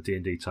against the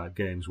D&D type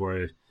games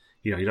where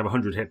you'd have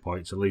 100 hit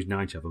points and lose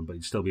 90 of them, but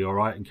you'd still be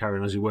alright and carry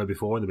on as you were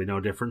before, and there'd be no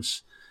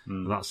difference.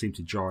 And that seemed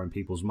to jar in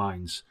people's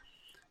minds.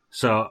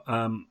 So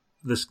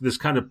there's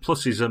kind of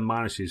pluses and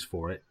minuses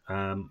for it.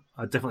 I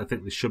definitely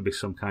think there should be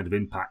some kind of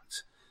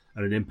impact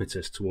and an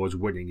impetus towards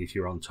winning if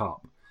you're on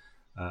top,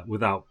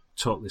 without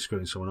totally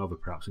screwing someone over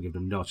perhaps and give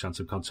them no chance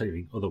of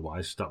continuing.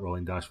 Otherwise, start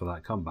rolling dice for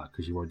that combat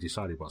because you've already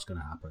decided what's going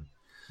to happen.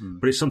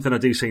 But it's something I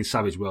do see in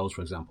Savage Worlds,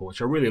 for example,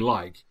 which I really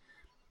like.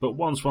 But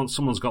once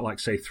someone's got, like,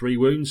 say, 3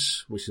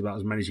 wounds, which is about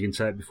as many as you can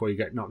take before you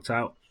get knocked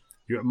out,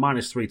 you're at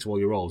 -3 to all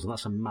your rolls, and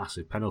that's a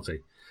massive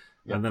penalty.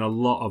 Yep. And then a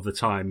lot of the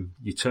time,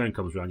 your turn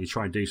comes around, you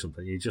try and do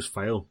something, you just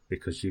fail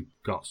because you've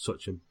got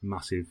such a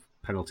massive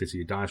penalty to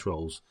your dice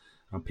rolls,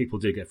 and people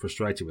do get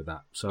frustrated with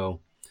that.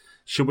 So,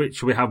 should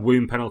we have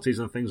wound penalties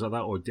and things like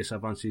that, or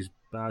disadvantages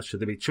bars?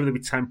 Should they be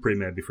temporary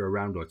maybe for a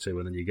round or two,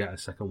 and then you get a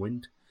second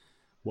wind?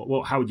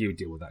 How would you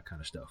deal with that kind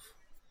of stuff?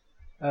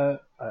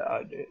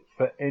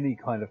 For any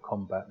kind of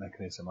combat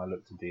mechanism, I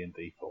look to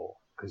D&D for,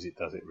 because it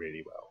does it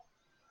really well.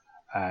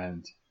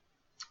 And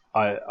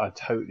I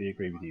totally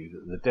agree with you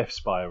that the death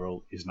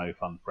spiral is no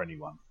fun for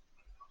anyone.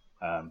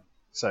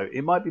 So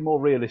it might be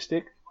more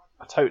realistic.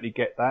 I totally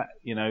get that.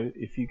 You know,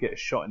 if you get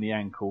shot in the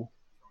ankle,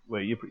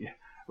 well,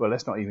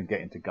 let's not even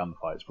get into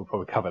gunfights. We'll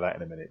probably cover that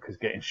in a minute, because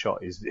getting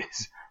shot is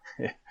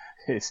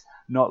it's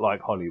not like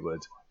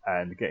Hollywood.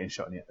 And getting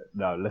shot in the...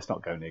 No, let's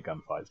not go near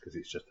gunfights, because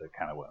it's just a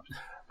can of worms.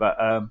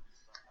 But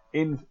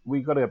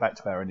we've got to go back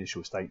to our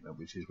initial statement,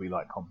 which is we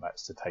like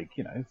combats to take,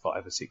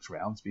 5 or 6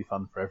 rounds, be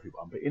fun for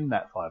everyone. But in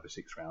that 5 or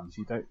 6 rounds,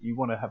 you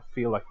want to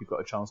feel like you've got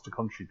a chance to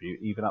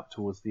contribute even up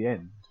towards the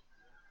end.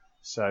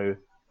 So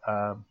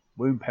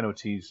wound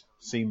penalties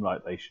seem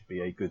like they should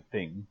be a good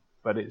thing,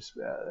 but it's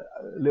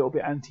a little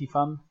bit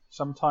anti-fun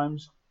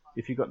sometimes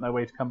if you've got no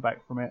way to come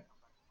back from it.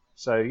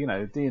 So,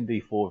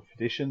 D&D 4th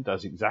edition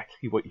does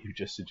exactly what you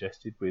just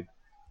suggested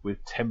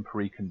with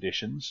temporary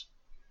conditions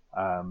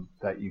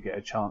that you get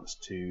a chance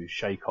to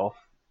shake off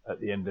at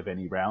the end of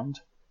any round.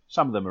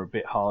 Some of them are a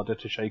bit harder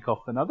to shake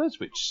off than others,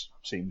 which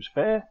seems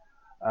fair,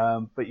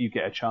 but you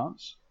get a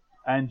chance.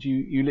 And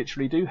you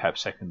literally do have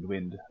second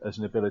wind as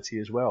an ability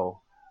as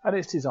well. And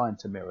it's designed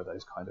to mirror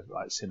those kind of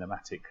like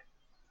cinematic,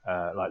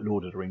 like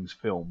Lord of the Rings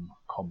film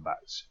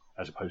combats,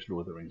 as opposed to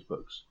Lord of the Rings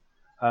books.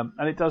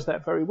 And it does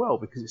that very well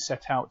because it's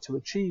set out to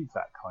achieve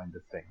that kind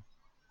of thing.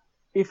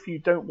 If you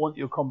don't want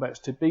your combats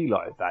to be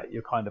like that,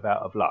 you're kind of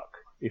out of luck.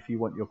 If you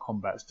want your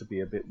combats to be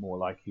a bit more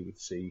like you would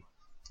see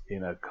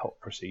in a cop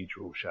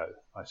procedural show,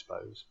 I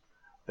suppose,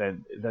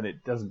 then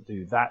it doesn't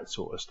do that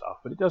sort of stuff.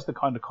 But it does the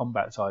kind of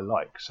combats I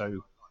like,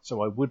 so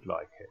I would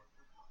like it.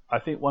 I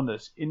think one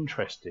that's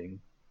interesting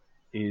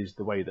is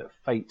the way that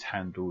Fate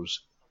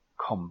handles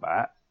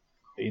combat,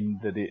 in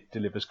that it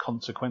delivers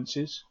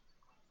consequences.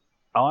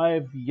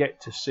 I've yet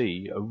to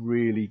see a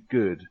really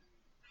good,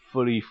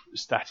 fully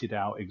statted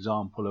out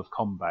example of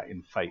combat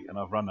in Fate, and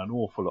I've run an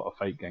awful lot of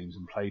Fate games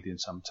and played in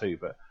some too,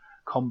 but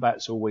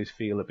combats always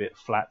feel a bit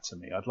flat to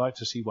me. I'd like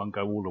to see one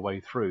go all the way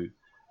through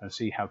and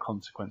see how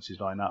consequences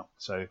line up.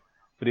 So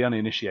for the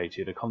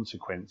uninitiated, a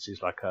consequence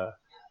is like a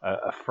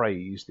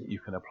phrase that you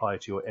can apply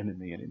to your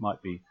enemy, and it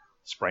might be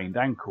sprained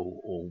ankle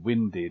or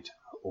winded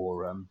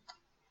or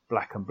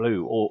black and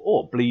blue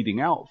or bleeding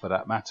out for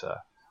that matter.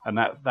 And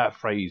that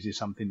phrase is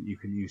something that you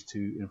can use to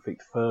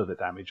inflict further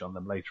damage on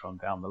them later on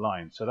down the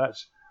line. So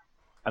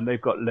and they've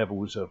got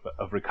levels of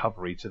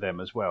recovery to them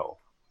as well.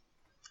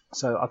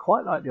 So I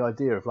quite like the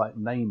idea of like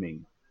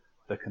naming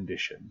the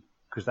condition,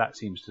 because that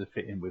seems to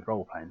fit in with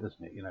role playing,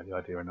 doesn't it? The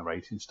idea of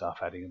narrating stuff,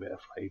 adding a bit of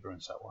flavour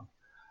and so on.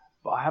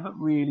 But I haven't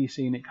really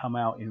seen it come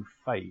out in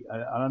Fate.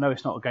 And I know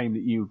it's not a game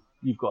that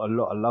you've got a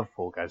lot of love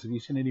for, Gaz. Have you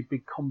seen any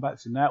big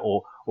combats in that,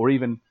 or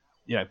even?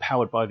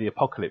 Powered by the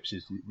Apocalypse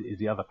is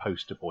the other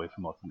poster boy for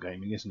modern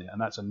gaming, isn't it?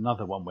 And that's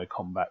another one where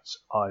combats,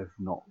 I've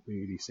not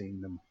really seen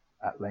them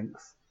at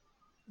length.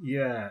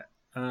 Yeah,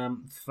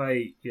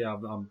 Fate. Yeah,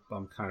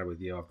 I'm kind of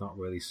with you. I've not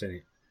really seen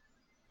it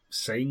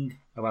sing.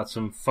 I've had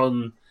some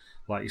fun,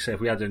 like you say, if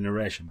we had a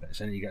narration bit,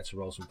 then you get to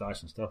roll some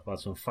dice and stuff. I've had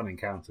some fun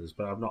encounters,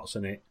 but I've not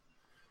seen it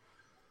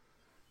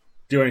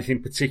do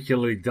anything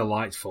particularly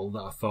delightful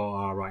that I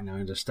thought, right now I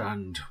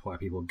understand why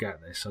people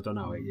get this. I don't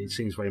know. It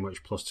seems very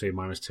much +2,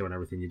 -2 on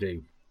everything you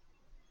do.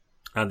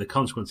 And the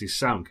consequences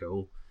sound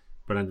cool,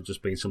 but end up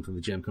just being something the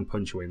GM can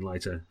punch you in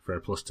later for a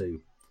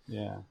 +2.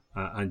 Yeah.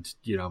 And,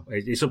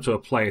 it's up to a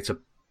player to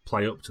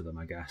play up to them,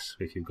 I guess,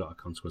 if you've got a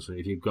consequence.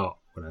 If you've got,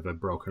 whatever,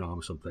 broken arm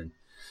or something.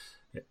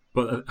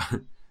 But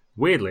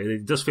weirdly,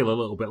 it does feel a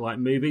little bit like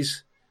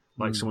movies.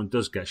 Like someone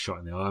does get shot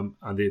in the arm,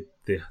 and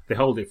they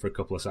hold it for a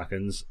couple of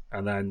seconds,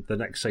 and then the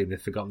next scene they've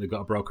forgotten they've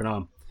got a broken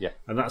arm. Yeah.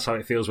 And that's how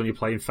it feels when you're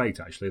playing Fate,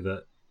 actually,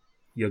 that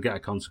you'll get a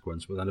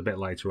consequence, but then a bit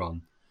later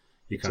on,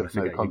 you kind of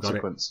forget you got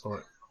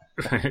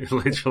it.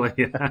 Literally,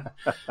 yeah.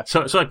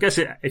 So I guess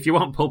if you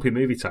want pulpy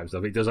movie type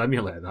stuff, it does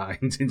emulate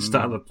that in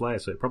style of play,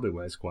 so it probably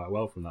works quite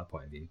well from that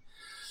point of view.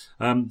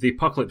 The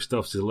Apocalypse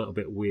stuff is a little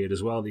bit weird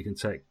as well. You can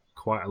take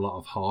quite a lot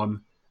of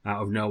harm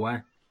out of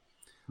nowhere.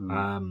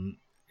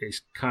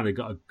 It's kind of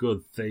got a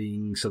good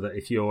thing so that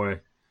if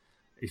you're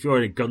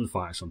in a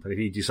gunfight or something, if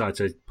you decide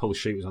to pull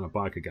shooters on a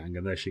biker gang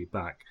and they shoot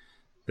back,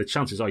 the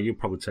chances are you'll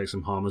probably take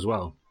some harm as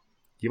well.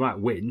 You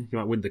might win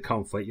the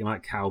conflict, you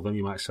might cow them,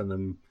 you might send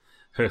them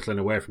hurtling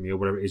away from you, or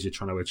whatever it is you're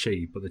trying to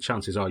achieve, but the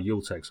chances are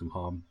you'll take some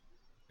harm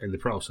in the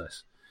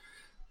process.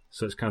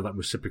 So it's kind of that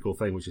reciprocal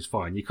thing, which is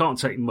fine. You can't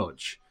take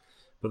much,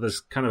 but there's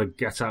kind of a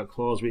get-out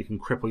clause where you can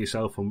cripple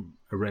yourself and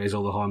erase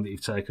all the harm that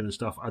you've taken and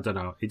stuff. I don't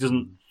know. It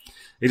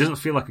doesn't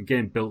feel like a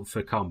game built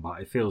for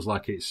combat. It feels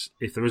like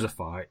if there is a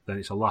fight, then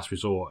it's a last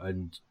resort,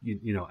 and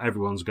you know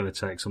everyone's going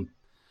to take some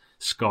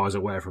scars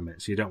away from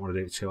it, so you don't want to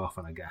do it too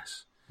often, I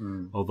guess.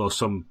 Although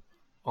some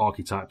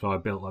archetypes are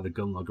built, like the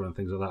Gunlogger and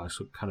things like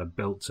that, are kind of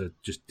built to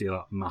just deal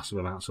out massive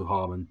amounts of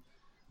harm and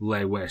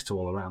lay waste to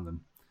all around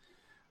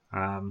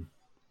them.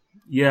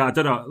 Yeah, I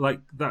don't know.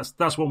 Like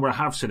that's one where I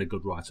have seen a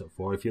good write-up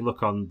for. If you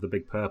look on the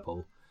Big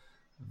Purple,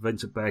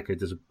 Vincent Baker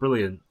does a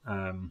brilliant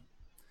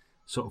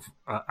sort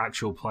of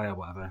actual play or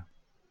whatever.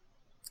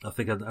 I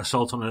think an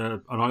assault on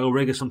an oil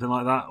rig or something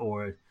like that,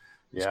 or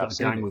it's got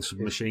a gang with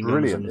some machine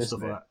guns and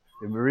stuff like that.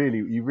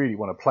 You really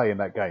want to play in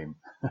that game.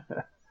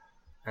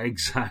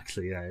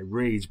 Exactly, yeah. It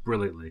reads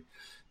brilliantly.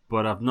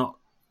 But I've not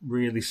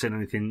really seen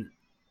anything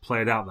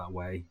played out that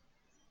way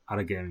at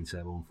a gaming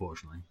table,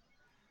 unfortunately.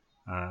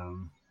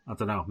 I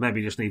don't know.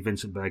 Maybe you just need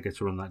Vincent Baker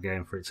to run that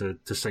game for it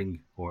to sing,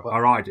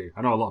 or I do.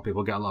 I know a lot of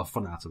people get a lot of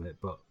fun out of it,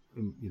 but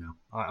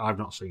I've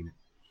not seen it.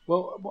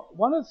 Well,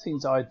 one of the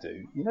things I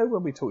do,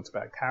 when we talked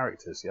about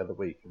characters the other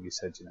week, and we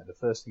said, the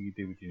first thing you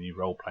do with your new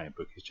role-playing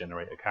book is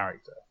generate a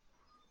character.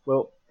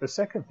 Well, the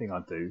second thing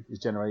I do is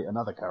generate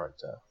another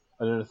character,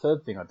 and then the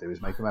third thing I do is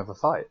make them have a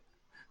fight.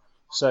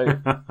 So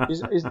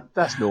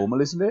that's normal,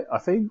 isn't it? I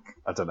think.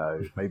 I don't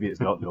know. Maybe it's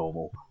not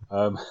normal.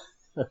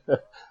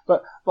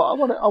 But I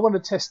want to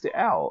test it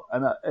out,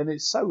 and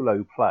it's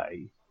solo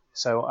play,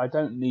 so I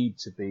don't need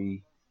to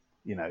be,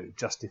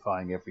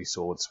 justifying every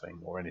sword swing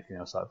or anything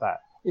else like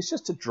that. It's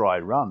just a dry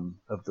run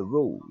of the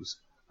rules,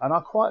 and I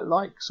quite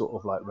like sort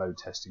of like road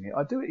testing it.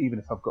 I do it even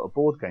if I've got a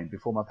board game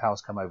before my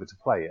pals come over to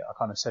play it. I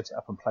kind of set it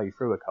up and play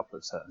through a couple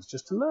of turns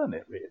just to learn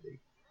it really.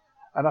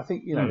 And I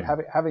think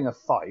having a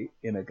fight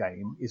in a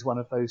game is one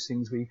of those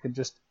things where you can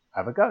just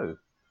have a go.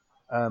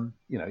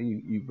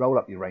 You roll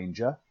up your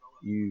ranger.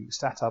 You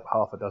stat up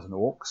half a dozen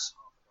orcs,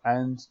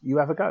 and you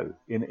have a go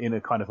in a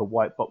kind of a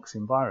white box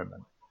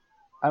environment.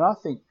 And I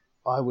think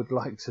I would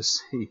like to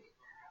see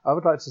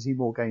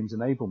more games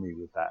enable me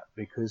with that,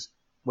 because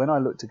when I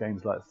look to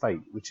games like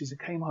Fate, which is a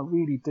game I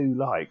really do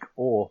like,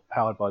 or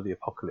Powered by the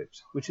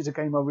Apocalypse, which is a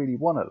game I really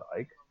want to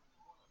like,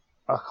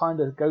 I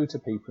kind of go to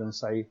people and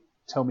say,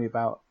 tell me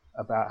about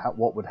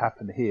what would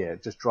happen here,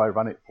 just dry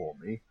run it for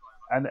me.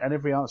 And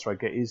every answer I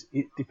get is,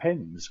 it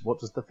depends. What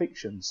does the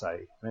fiction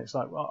say? And it's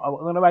like, well, I'm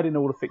going to add in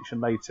all the fiction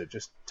later.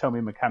 Just tell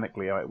me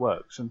mechanically how it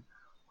works. And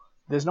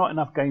there's not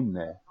enough game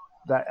there.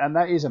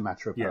 That is a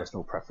matter of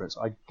personal preference.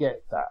 I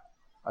get that.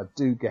 I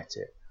do get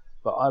it.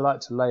 But I like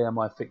to layer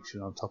my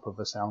fiction on top of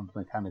a sound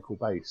mechanical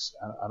base.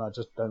 And I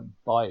just don't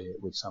buy it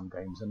with some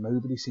games. And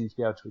nobody seems to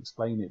be able to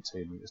explain it to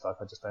me. It's like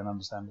I just don't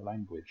understand the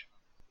language.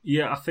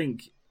 Yeah, I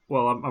think,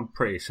 well, I'm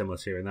pretty similar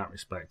to you in that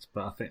respect.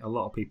 But I think a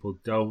lot of people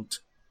don't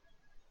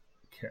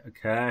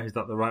care, is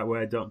that the right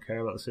word? Don't care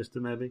about the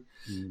system, maybe.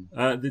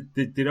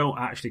 They don't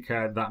actually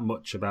care that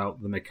much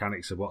about the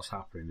mechanics of what's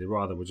happening. They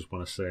rather would just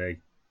want to say,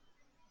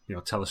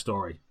 tell a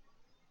story.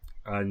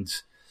 And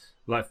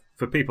like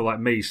for people like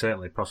me,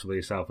 certainly, possibly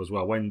yourself as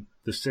well, when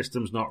the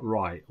system's not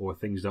right or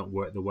things don't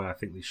work the way I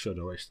think they should,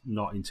 or it's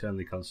not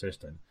internally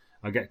consistent,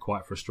 I get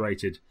quite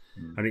frustrated,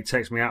 and it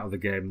takes me out of the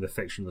game and the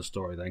fiction of the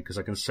story then, because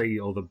I can see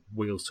all the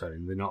wheels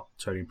turning. They're not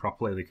turning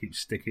properly, they keep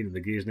sticking, and the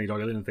gears need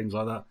oiling and things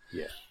like that.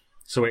 Yeah.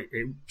 So it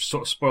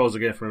sort of spoils the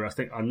game for me. I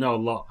think I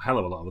know hell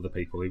of a lot of other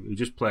people who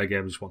just play a game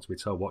and just want to be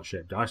told what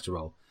shape dice to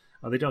roll,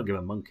 and they don't give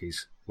a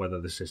monkeys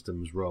whether the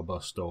system's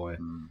robust or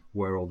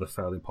where all the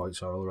failing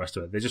points are, all the rest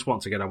of it. They just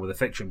want to get on with the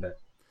fiction bit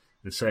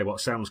and say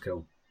what sounds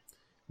cool,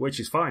 which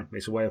is fine.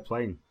 It's a way of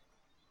playing.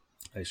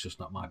 It's just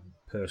not my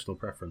personal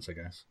preference, I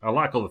guess. I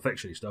like all the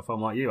fiction stuff. I'm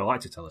like you. I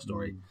like to tell a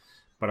story,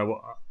 but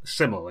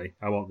similarly,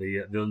 I want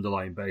the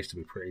underlying base to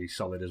be pretty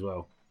solid as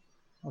well.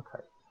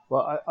 Okay.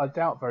 Well, I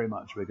doubt very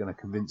much we're going to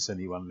convince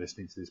anyone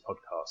listening to this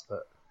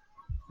podcast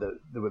that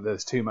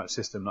there's too much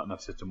system, not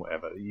enough system,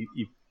 whatever.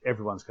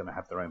 Everyone's going to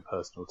have their own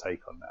personal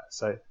take on that.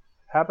 So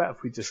how about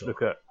if we just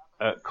look at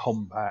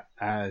combat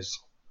as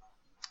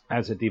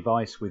a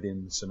device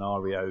within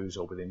scenarios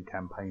or within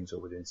campaigns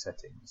or within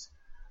settings?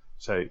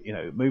 So,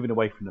 moving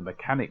away from the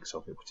mechanics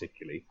of it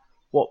particularly,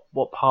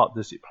 what part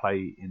does it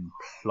play in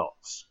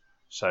plots?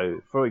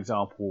 So, for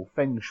example,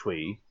 Feng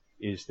Shui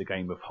is the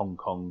game of Hong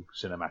Kong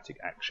cinematic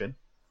action,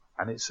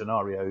 and its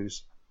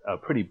scenarios are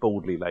pretty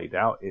baldly laid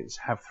out. It's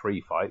have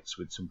 3 fights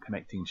with some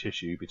connecting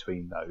tissue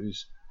between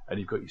those, and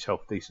you've got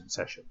yourself a decent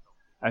session.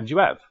 And you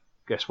have.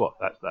 Guess what?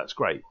 That's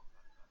great.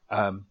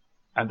 And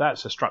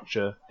that's a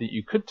structure that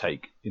you could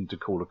take into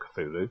Call of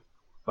Cthulhu,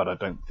 but I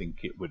don't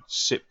think it would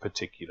sit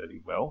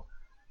particularly well.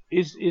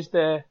 Is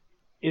there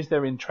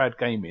in trad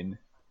gaming,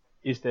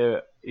 is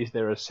there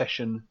a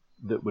session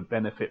that would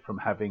benefit from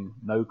having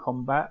no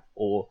combat,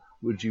 or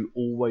would you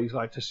always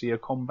like to see a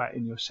combat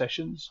in your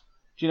sessions?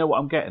 Do you know what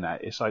I'm getting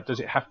at? It's like, does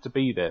it have to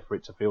be there for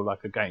it to feel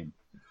like a game?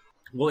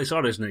 Well, it's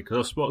odd, isn't it? Because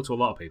I've spoken to a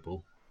lot of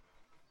people,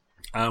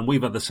 and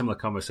we've had the similar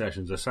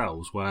conversations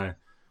ourselves, where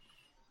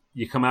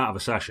you come out of a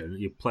session,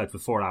 you've played for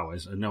 4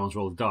 hours, and no one's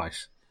rolled a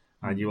dice,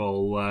 and you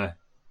all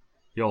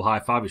high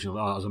five each other.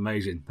 Oh, that was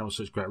amazing! That was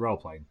such great role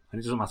playing. And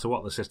it doesn't matter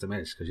what the system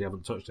is because you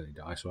haven't touched any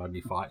dice or had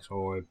any fights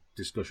or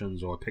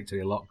discussions or picked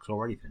any locks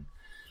or anything.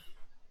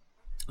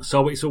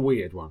 So it's a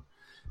weird one.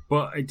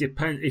 But it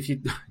depends.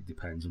 It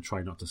depends. I'm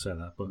trying not to say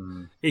that, but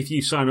if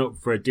you sign up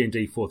for a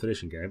D&D 4th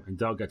edition game and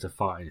don't get to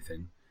fight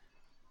anything,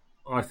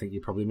 I think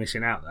you're probably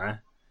missing out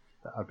there.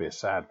 That would be a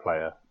sad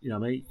player. You know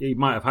what I mean? You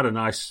might have had a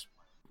nice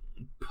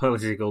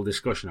political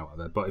discussion or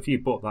whatever, but if you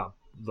bought that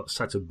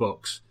set of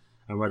books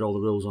and read all the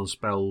rules on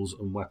spells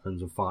and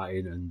weapons and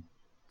fighting and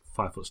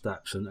 5-foot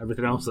steps and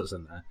everything else that's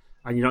in there,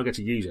 and you don't get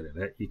to use any of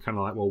it, you're kind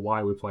of like, well,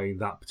 why are we playing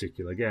that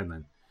particular game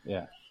then?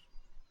 Yeah.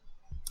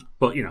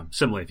 But,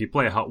 similarly, if you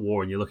play a Hot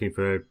War and you're looking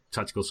for a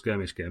tactical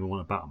skirmish game and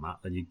want a battle map,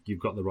 then you've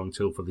got the wrong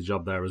tool for the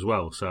job there as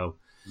well. So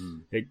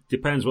it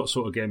depends what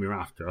sort of game you're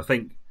after. I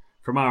think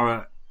from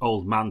our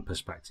old man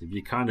perspective,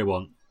 you kind of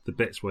want the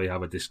bits where you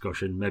have a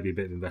discussion, maybe a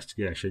bit of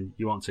investigation.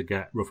 You want to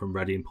get rough and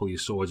ready and pull your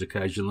swords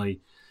occasionally.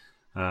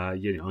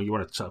 You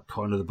want to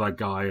corner the bad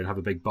guy and have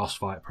a big boss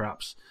fight,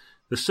 perhaps.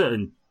 There's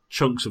certain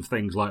chunks of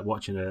things like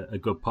watching a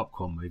good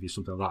popcorn movie,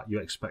 something like that, you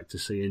expect to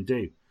see and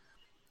do.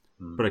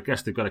 But I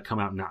guess they've got to come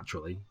out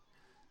naturally.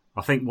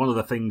 I think one of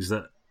the things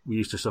that we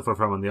used to suffer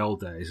from in the old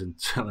days, and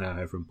certainly I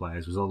heard from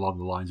players, was along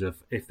the lines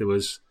of if there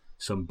was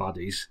some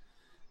baddies,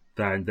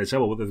 then they'd say,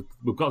 well,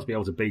 we've got to be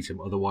able to beat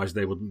them, otherwise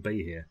they wouldn't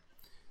be here.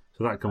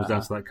 So that comes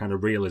down to that kind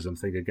of realism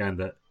thing again,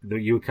 that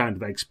you kind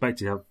of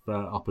expected to have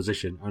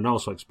opposition and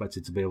also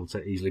expected to be able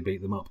to easily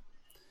beat them up.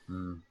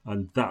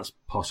 And that's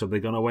possibly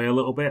gone away a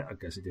little bit. I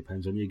guess it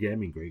depends on your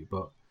gaming group,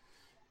 but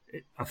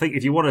I think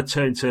if you want to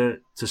turn to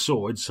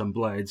swords and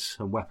blades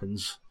and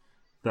weapons,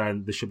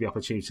 then there should be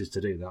opportunities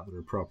to do that are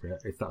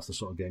appropriate if that's the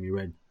sort of game you're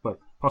in. But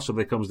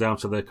possibly comes down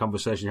to the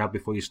conversation you have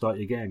before you start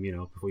your game,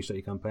 before you start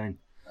your campaign.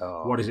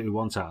 What is it we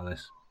want out of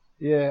this?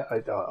 Yeah,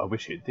 I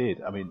wish it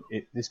did. I mean,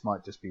 this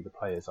might just be the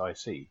players I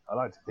see. I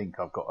like to think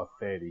I've got a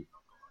fairly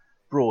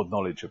broad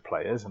knowledge of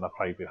players, and I've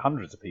played with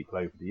hundreds of people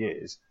over the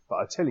years. But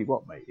I tell you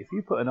what, mate, if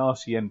you put an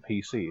RCN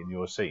PC in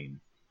your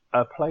scene,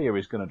 a player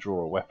is going to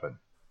draw a weapon.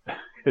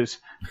 Because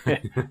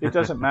it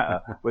doesn't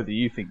matter whether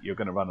you think you're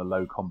going to run a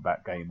low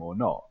combat game or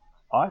not.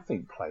 I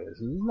think players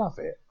love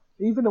it.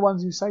 Even the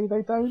ones who say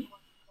they don't,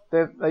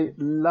 they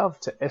love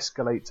to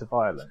escalate to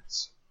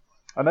violence.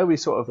 I know we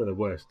sort of... They're the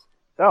worst.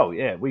 Oh,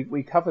 yeah.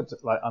 We covered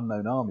like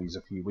Unknown Armies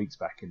a few weeks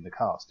back in the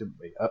cast, didn't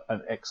we?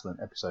 An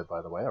excellent episode,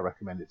 by the way. I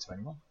recommend it to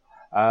anyone.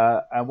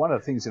 And one of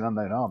the things in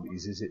Unknown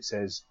Armies is it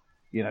says,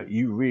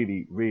 you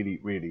really, really,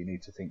 really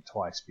need to think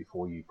twice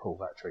before you pull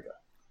that trigger.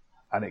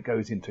 And it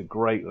goes into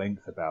great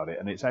length about it.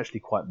 And it's actually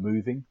quite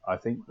moving, I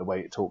think, the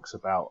way it talks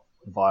about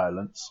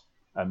violence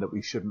and that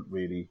we shouldn't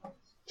really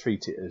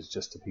treat it as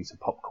just a piece of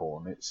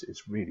popcorn.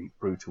 It's really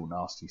brutal,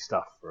 nasty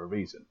stuff for a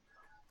reason.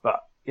 But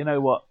you know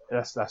what?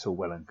 That's all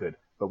well and good.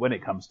 But when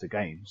it comes to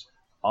games,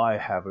 I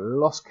have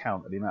lost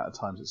count of the amount of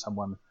times that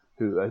someone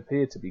who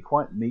appeared to be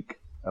quite meek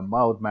and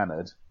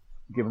mild-mannered,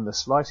 given the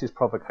slightest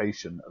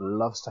provocation,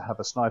 loves to have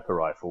a sniper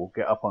rifle,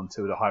 get up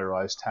onto the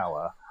high-rise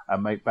tower,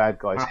 and make bad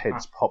guys'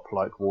 heads pop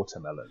like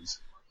watermelons.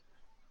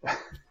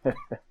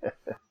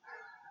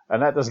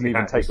 And that doesn't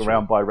even take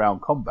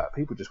round-by-round combat.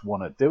 People just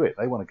want to do it.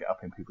 They want to get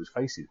up in people's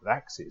faces with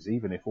axes,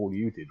 even if all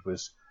you did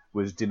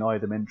was deny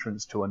them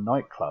entrance to a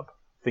nightclub,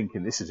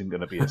 thinking this isn't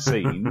going to be a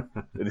scene.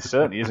 It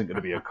certainly isn't going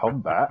to be a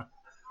combat.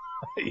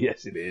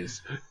 Yes, it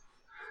is.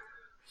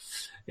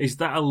 Is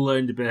that a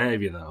learned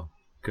behaviour, though?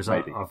 Because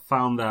I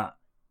found that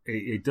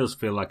it does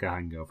feel like a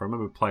hangover. I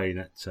remember playing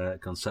at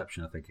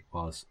Conception, I think it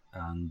was,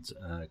 and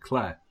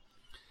Claire,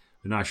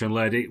 the nice young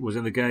lady, was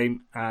in the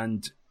game,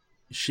 and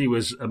she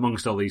was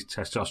amongst all these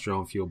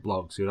testosterone-fueled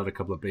blokes who had a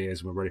couple of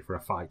beers and were ready for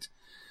a fight.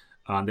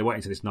 And they went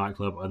into this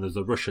nightclub, and there's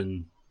a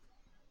Russian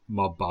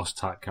mob boss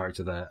type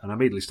character there, and I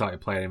immediately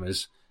started playing him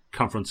as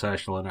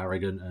confrontational and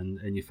arrogant and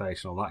in your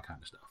face and all that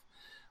kind of stuff.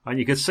 And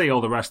you could see all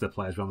the rest of the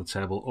players around the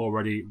table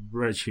already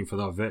reaching for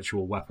their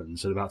virtual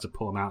weapons and about to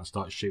pull them out and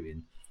start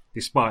shooting,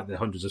 despite the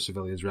hundreds of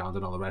civilians around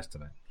and all the rest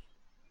of it.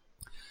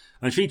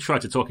 And she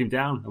tried to talk him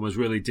down and was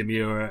really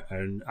demure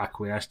and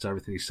acquiesced to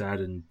everything he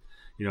said and,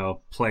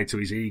 played to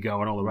his ego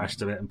and all the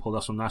rest of it and pulled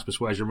off some nice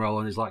persuasion roll,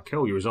 and it's like,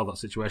 cool, you resolved that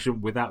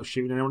situation without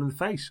shooting anyone in the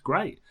face.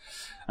 Great.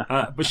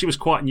 But she was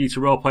quite new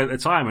to roleplay at the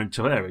time, and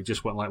to her it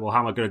just went like, well,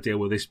 how am I going to deal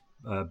with this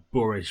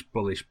boorish,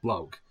 bullish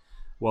bloke?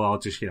 Well, I'll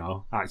just,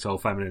 act all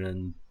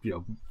feminine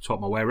and,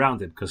 talk my way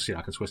around him because,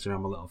 I can twist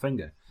around my little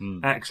finger.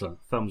 Excellent.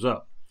 Thumbs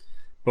up.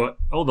 But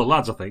all the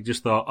lads, I think,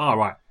 just thought,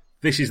 right,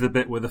 this is the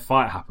bit where the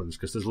fight happens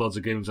because there's loads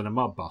of goons and a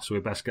mob boss, so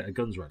we best get our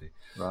guns ready.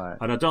 Right.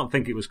 And I don't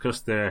think it was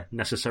because they're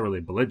necessarily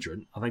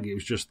belligerent. I think it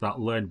was just that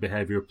learned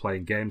behaviour of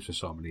playing games for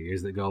so many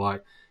years that go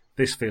like,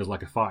 this feels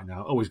like a fight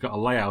now. Oh, he's got a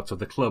layout of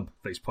the club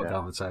that he's put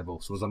down the table,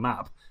 so there's a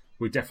map.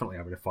 We're definitely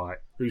having a fight.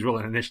 Who's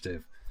rolling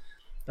initiative?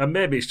 And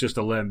maybe it's just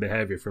a learned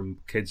behaviour from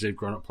kids who've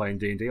grown up playing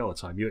D&D all the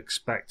time. You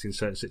expect in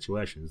certain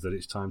situations that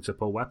it's time to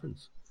pull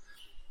weapons.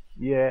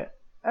 Yeah,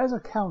 as a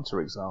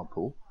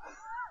counter-example...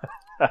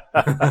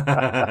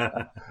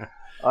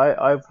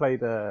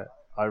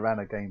 I ran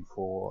a game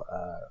for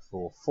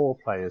 4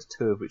 players,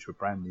 2 of which were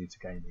brand new to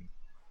gaming,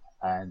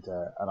 and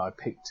I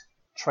picked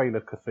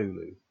Trailer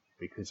Cthulhu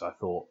because I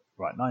thought,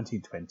 right,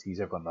 1920s,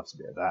 everyone loves a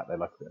bit of that. They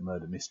like a bit of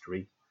murder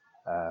mystery.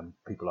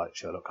 People like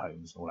Sherlock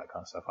Holmes and all that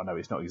kind of stuff. I know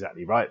it's not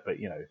exactly right, but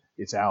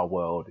it's our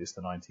world. It's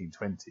the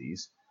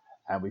 1920s,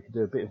 and we can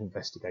do a bit of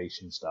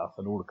investigation stuff,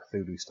 and all the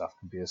Cthulhu stuff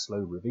can be a slow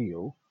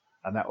reveal,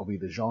 and that will be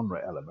the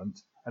genre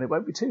element, and it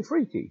won't be too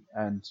freaky.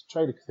 And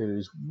Trailer Cthulhu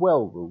is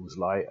well rules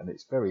light, and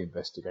it's very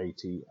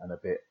investigative and a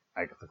bit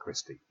Agatha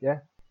Christie. Yeah,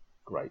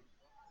 great.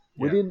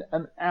 Yeah. Within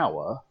an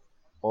hour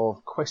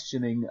of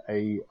questioning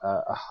a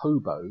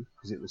hobo,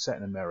 because it was set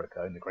in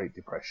America in the Great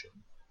Depression.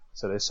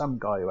 So there's some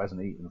guy who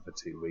hasn't eaten for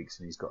 2 weeks,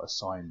 and he's got a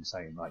sign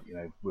saying, like,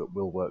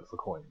 we'll work for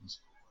coins.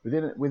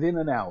 Within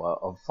an hour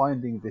of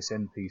finding this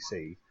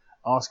NPC,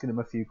 asking him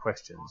a few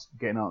questions,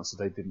 getting answers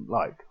they didn't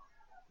like,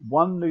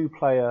 one new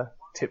player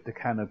tipped a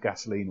can of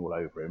gasoline all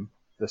over him.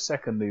 The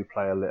second new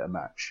player lit a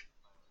match.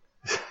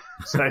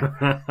 So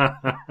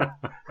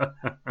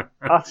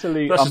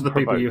utterly That's just unprovoked. the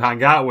people you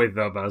hang out with,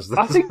 though, Baz.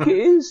 I think it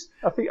is.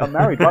 I think I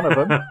married one of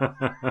them.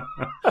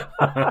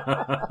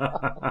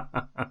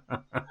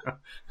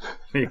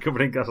 You're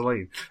covered in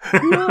gasoline.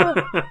 Yeah.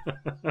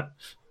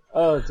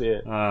 Oh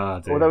dear.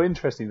 Oh, dear. Although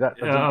interesting, that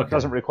Yeah, okay.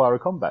 doesn't require a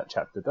combat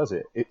chapter, does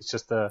it? It's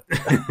just a.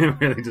 It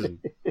really doesn't.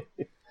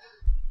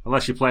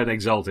 Unless you're playing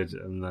Exalted,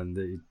 and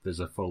then there's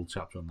a full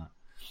chapter on that.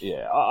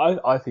 Yeah,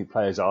 I think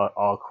players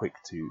are quick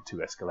to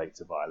escalate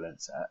to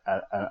violence,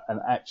 and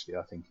actually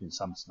I think in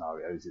some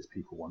scenarios it's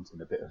people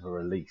wanting a bit of a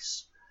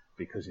release,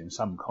 because in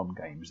some com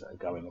games that are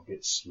going a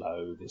bit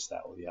slow, this,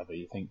 that or the other,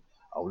 you think,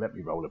 oh, let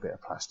me roll a bit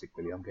of plastic,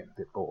 Billy, I'm getting a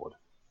bit bored.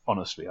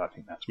 Honestly, I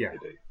think that's what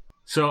they do.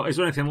 So is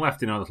there anything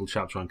left in our little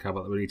chapter on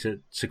Cabot that we need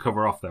to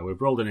cover off there?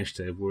 We've rolled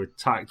initiative, we're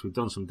attacked, we've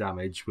done some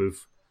damage,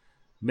 we've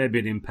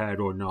maybe been impaired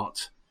or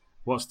not.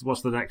 What's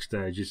the next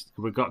stage?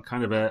 We've got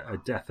kind of a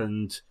death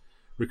and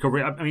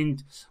recovery. I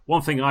mean,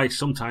 one thing I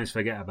sometimes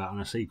forget about,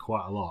 and I see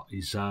quite a lot,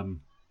 is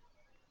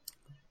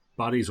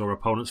buddies or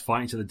opponents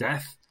fighting to the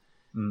death.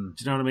 Do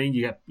you know what I mean?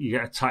 You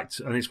get attacked,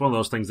 and it's one of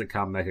those things that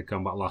can make a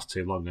combat last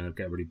too long and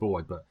get really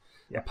bored. But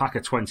a pack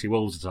of 20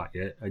 wolves attack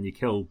you, and you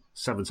kill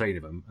 17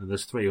 of them, and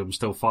there's 3 of them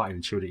still fighting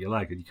and chewing at your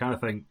leg, and you kind of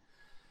think,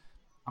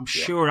 I'm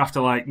sure after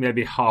like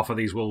maybe half of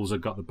these wolves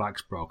have got the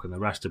backs broken, the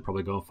rest would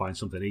probably go and find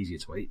something easier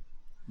to eat.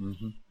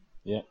 Mm-hmm.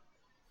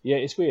 Yeah,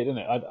 it's weird, isn't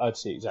it? I'd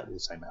see exactly the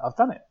same. I've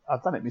done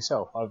it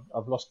myself.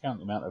 I've lost count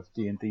the amount of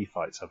D&D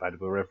fights I've had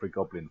where every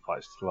goblin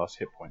fights to the last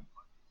hit point,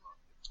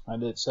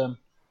 and it's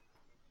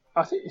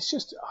I think it's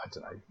just, I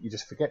don't know, you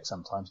just forget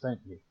sometimes,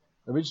 don't you?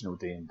 Original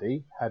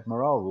D&D had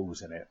morale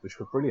rules in it, which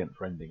were brilliant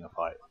for ending a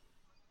fight.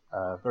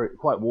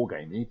 Quite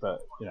wargamey,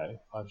 but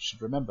I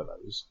should remember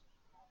those.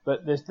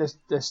 But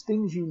there's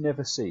things you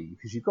never see,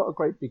 because you've got a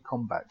great big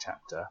combat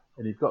chapter,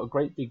 and you've got a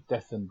great big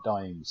death and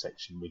dying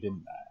section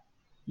within that.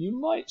 You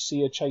might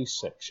see a chase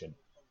section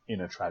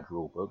in a trad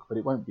rulebook, but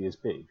it won't be as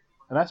big,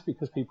 and that's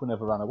because people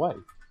never run away.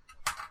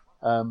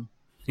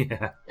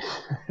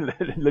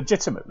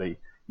 Legitimately,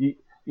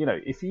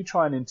 if you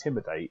try and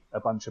intimidate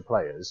a bunch of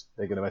players,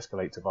 they're going to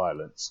escalate to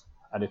violence,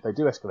 and if they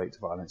do escalate to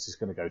violence, it's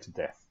going to go to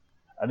death.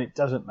 And it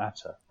doesn't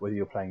matter whether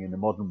you're playing in the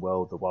modern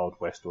world, the Wild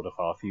West, or the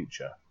far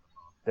future.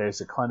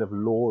 There's a kind of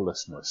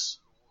lawlessness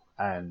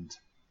and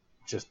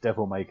just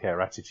devil-may-care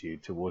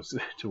attitude towards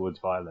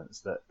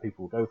violence that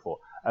people go for.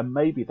 And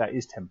maybe that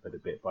is tempered a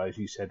bit by, as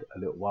you said a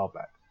little while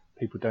back,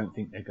 people don't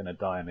think they're going to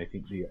die, and they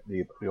think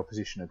the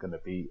opposition are going to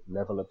be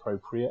level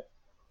appropriate.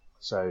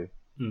 So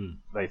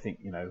they think,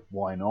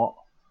 why not?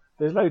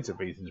 There's loads of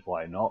reasons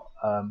why not.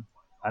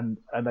 And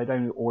they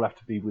don't all have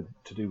to do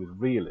with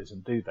realism,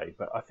 do they?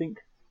 But I think,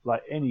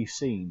 like any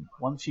scene,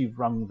 once you've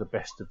wrung the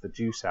best of the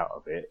juice out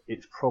of it,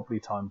 it's probably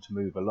time to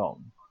move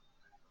along.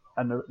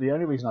 And the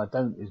only reason I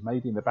don't is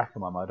maybe in the back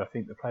of my mind I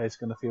think the player's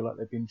going to feel like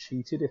they've been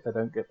cheated if they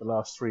don't get the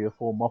last 3 or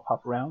 4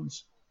 mop-up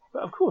rounds.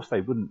 But of course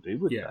they wouldn't do,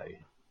 would they?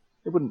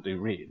 They wouldn't do,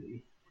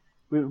 really.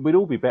 We'd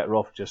all be better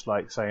off just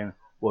like saying,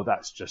 well,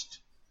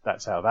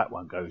 that's how that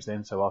one goes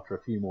then. So after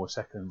a few more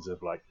seconds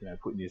of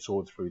putting your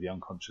swords through the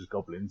unconscious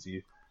goblins,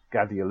 you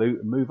gather your loot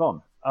and move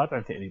on. I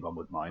don't think anyone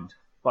would mind.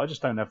 But I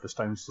just don't have the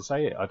stones to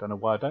say it. I don't know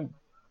why I don't.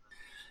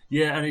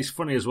 Yeah, and it's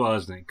funny as well,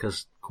 isn't it?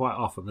 Because quite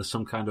often there's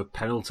some kind of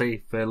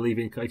penalty for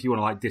leaving. If you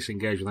want to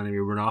disengage with enemy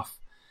run off,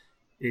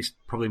 it's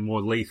probably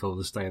more lethal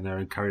than staying there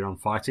and carrying on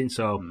fighting.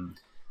 So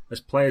as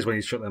players, when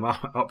you shut them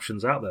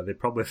options out there, they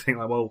probably think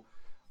like, well,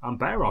 I'm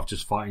better off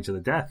just fighting to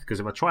the death, because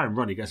if I try and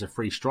run, he gets a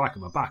free strike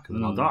on my back and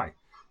then I'll die.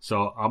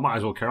 So I might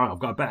as well carry on. I've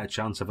got a better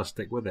chance if I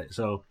stick with it.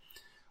 So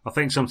I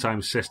think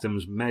sometimes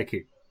systems make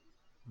it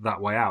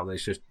that way out.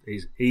 It's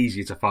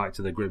easier to fight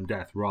to the grim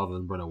death rather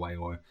than run away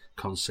or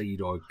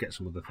concede or get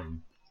some other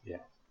thing.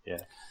 Yeah.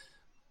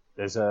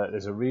 There's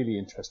a really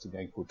interesting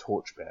game called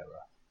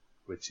Torchbearer,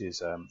 which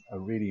is a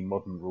really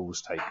modern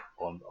rules take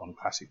on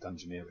classic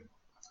Dungeoneering,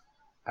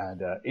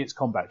 and its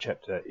combat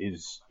chapter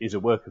is a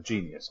work of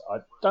genius. I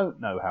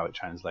don't know how it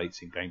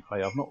translates in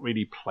gameplay. I've not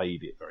really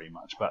played it very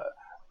much, but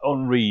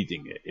on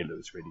reading it, it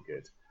looks really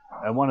good.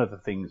 And one of the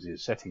things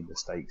is setting the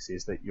stakes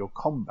is that your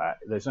combat,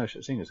 there's no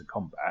such thing as a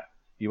combat.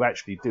 You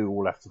actually do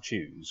all have to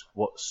choose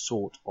what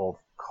sort of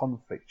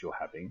conflict you're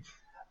having,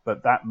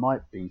 but that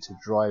might be to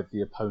drive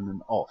the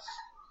opponent off,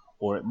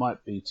 or it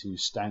might be to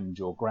stand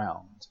your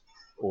ground,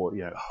 or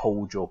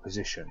hold your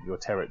position, your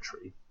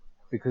territory,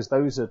 because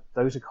those are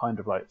kind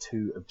of like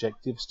two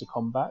objectives to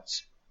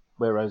combats.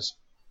 Whereas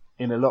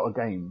in a lot of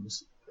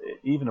games,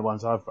 even the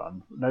ones I've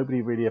run,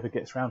 nobody really ever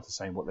gets around to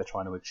saying what they're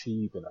trying to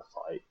achieve in a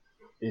fight.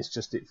 It's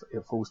just it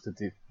falls to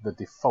the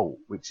default,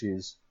 which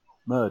is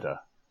murder,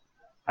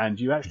 and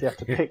you actually have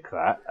to pick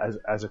that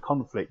as a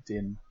conflict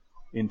in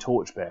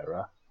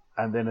Torchbearer,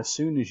 and then as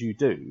soon as you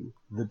do,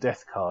 the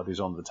death card is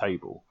on the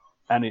table,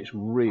 and it's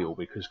real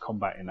because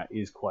combat in that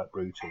is quite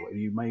brutal.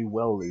 You may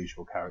well lose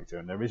your character,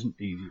 and there isn't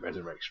easy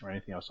resurrection or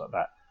anything else like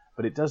that,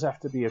 but it does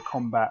have to be a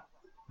combat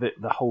that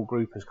the whole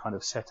group has kind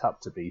of set up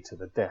to be to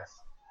the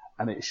death,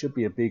 and it should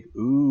be a big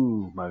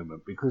ooh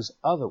moment, because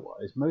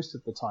otherwise, most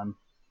of the time,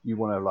 you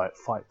want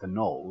to fight the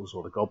gnolls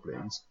or the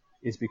goblins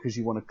is because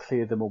you want to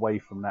clear them away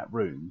from that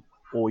room,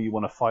 or you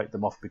want to fight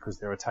them off because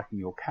they're attacking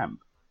your camp.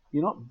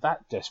 You're not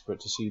that desperate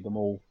to see them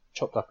all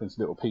chopped up into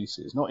little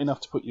pieces. Not enough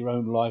to put your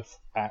own life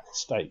at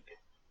stake.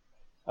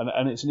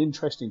 And it's an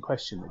interesting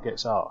question that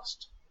gets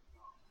asked.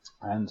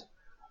 And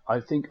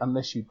I think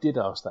unless you did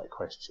ask that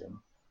question,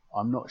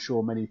 I'm not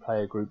sure many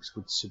player groups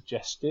would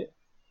suggest it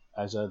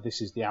as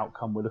this is the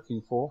outcome we're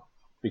looking for.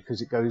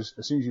 Because it goes,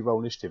 as soon as you roll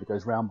initiative, it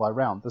goes round by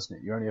round, doesn't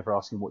it? You're only ever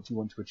asking what do you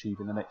want to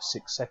achieve in the next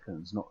 6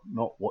 seconds,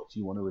 not what do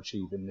you want to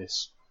achieve in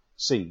this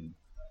scene.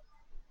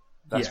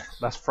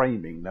 That's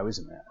framing, though,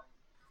 isn't it?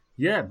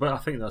 Yeah, but I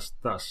think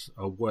that's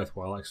a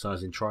worthwhile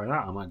exercise in trying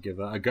that. I might give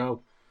that a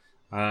go.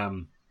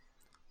 I'm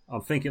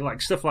thinking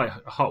stuff like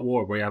Hot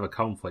War, where you have a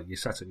conflict, you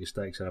set up your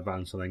stakes in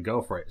advance and then go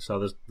for it. So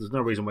there's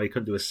no reason why you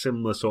couldn't do a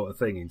similar sort of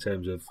thing in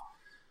terms of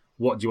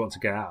what do you want to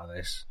get out of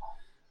this.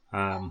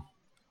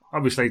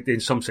 Obviously, in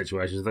some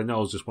situations, if the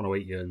gnolls just want to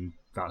eat you and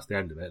that's the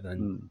end of it,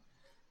 then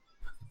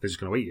they're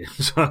just going to eat you.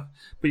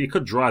 But you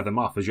could drive them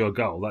off as your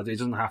goal. It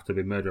doesn't have to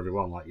be murder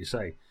everyone, like you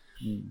say.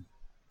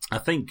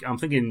 I'm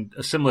thinking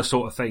a similar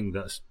sort of thing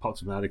that's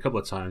popped in my head a couple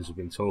of times we've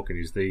been talking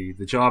is the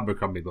Joe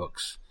Abercrombie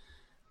books,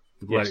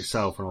 the Blade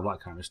itself and all that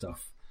kind of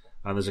stuff.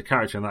 And there's a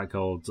character in that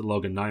called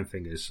Logan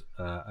Ninefingers,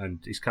 and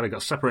he's kind of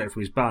got separated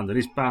from his band, and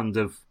his band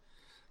of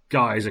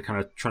guys are kind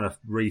of trying to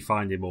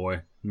re-find him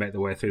or make their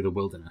way through the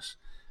wilderness.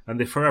 And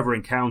they're forever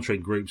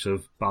encountering groups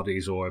of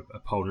baddies or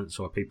opponents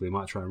or people who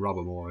might try and rob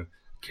them or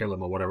kill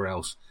them or whatever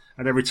else.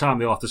 And every time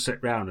they'll have to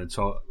sit round and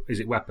talk, is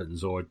it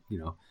weapons or,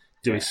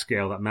 do we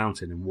scale that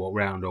mountain and walk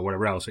round or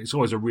whatever else. It's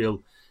always a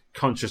real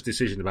conscious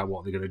decision about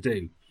what they're going to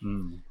do.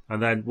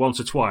 And then once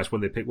or twice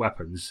when they pick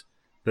weapons,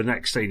 the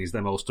next scene is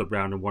them all stood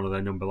round and one of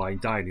their number line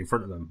dying in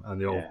front of them.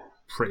 And they're all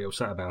pretty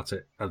upset about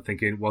it and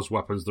thinking, was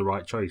weapons the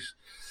right choice?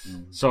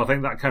 So I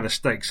think that kind of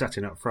stake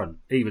setting up front,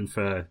 even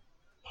for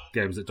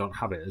games that don't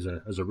have it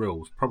as a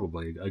rule, is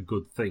probably a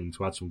good thing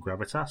to add some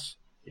gravitas.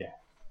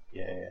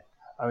 Yeah.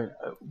 I mean,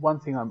 one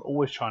thing I'm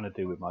always trying to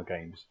do with my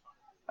games,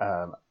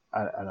 and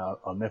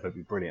I'll never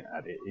be brilliant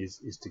at it,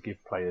 is to give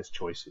players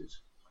choices.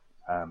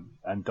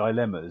 And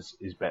dilemmas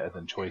is better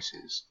than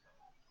choices.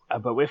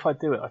 But if I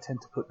do it, I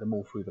tend to put them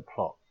all through the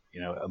plot,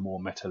 at a more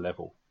meta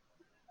level.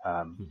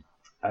 And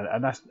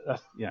that's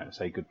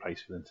say a good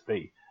place for them to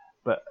be.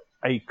 But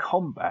a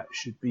combat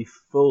should be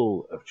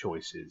full of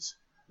choices.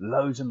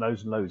 Loads and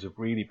loads and loads of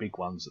really big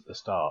ones at the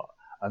start,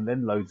 and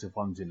then loads of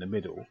ones in the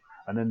middle,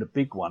 and then the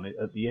big one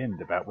at the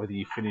end about whether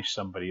you finish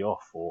somebody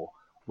off or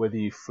whether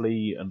you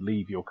flee and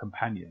leave your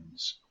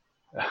companions,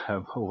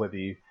 or whether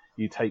you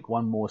take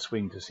one more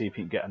swing to see if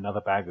you can get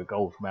another bag of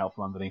gold from out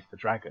from underneath the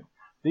dragon.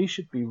 These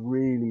should be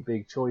really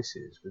big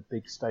choices with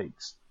big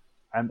stakes,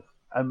 and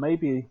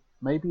maybe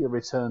a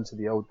return to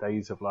the old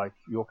days of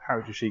your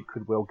character sheet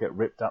could well get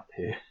ripped up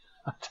here.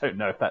 I don't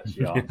know if that's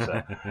the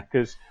answer,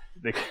 because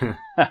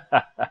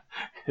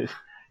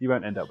you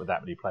won't end up with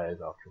that many players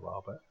after a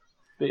while. But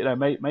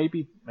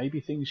maybe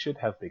things should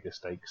have bigger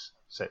stakes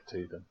set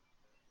to them,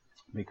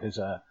 because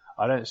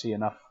I don't see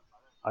enough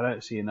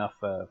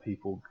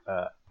people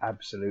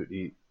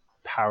absolutely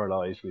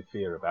paralysed with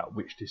fear about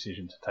which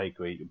decision to take,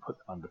 where you can put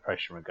them under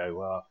pressure and go,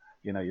 well,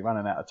 you're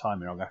running out of time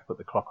here, I'm going to have to put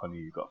the clock on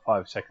you. You've got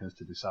 5 seconds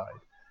to decide.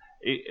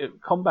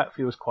 Combat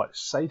feels quite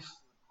safe.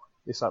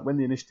 It's like when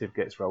the initiative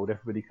gets rolled,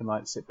 everybody can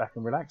sit back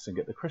and relax and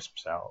get the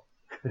crisps out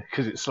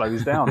because it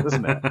slows down,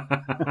 doesn't it?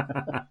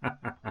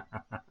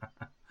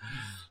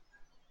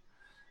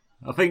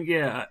 I think,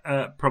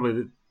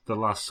 probably the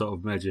last sort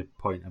of major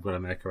point I've got to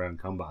make around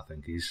combat, I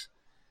think, is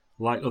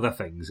like other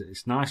things.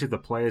 It's nice if the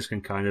players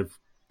can kind of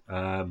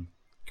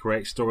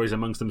create stories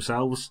amongst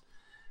themselves,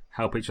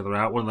 help each other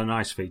out. One of the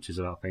nice features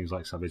about things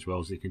like Savage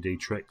Worlds is you can do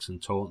tricks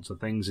and taunts and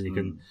things, and you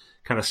can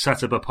kind of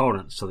set up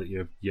opponents so that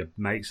your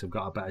mates have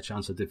got a better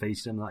chance of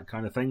defeating them, that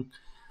kind of thing.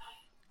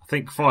 I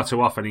think far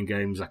too often in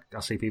games I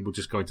see people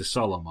just go into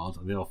solo mode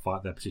and they'll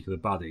fight their particular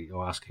baddie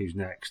or ask who's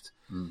next.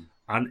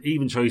 And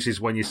even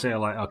choices when you say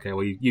okay,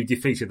 well, you've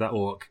defeated that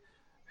orc,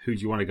 who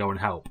do you want to go and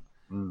help?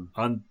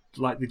 and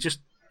like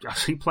I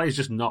see players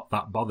just not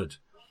that bothered,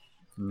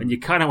 and you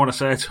kind of want to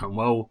say to them,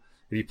 well,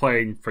 if you're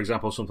playing, for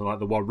example, something like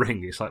the One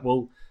Ring, it's like,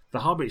 well, the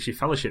Hobbit's your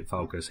fellowship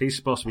focus. He's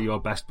supposed to be your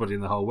best buddy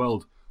in the whole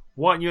world.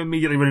 Why aren't you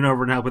immediately running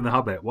over and helping the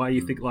Hobbit? Why do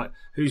you think, like,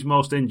 who's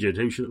most injured?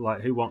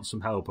 Who wants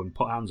some help? And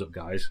put hands up,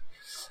 guys.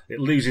 It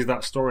loses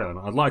that story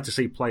element. I'd like to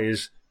see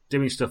players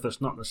doing stuff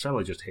that's not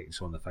necessarily just hitting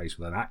someone in the face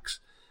with an axe,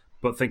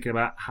 but thinking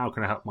about how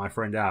can I help my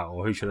friend out,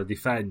 or who should I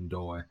defend,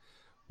 or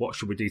what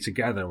should we do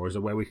together, or is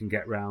there a way we can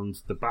get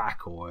round the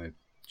back, or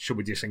should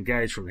we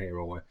disengage from here,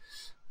 or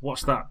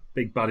what's that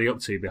big baddie up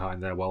to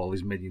behind there while all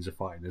these minions are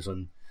fighting us?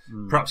 And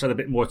perhaps add a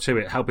bit more to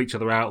it, help each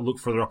other out, look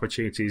for other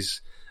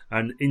opportunities,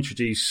 and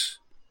introduce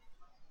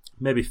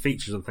maybe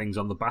features and things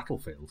on the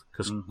battlefield,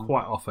 because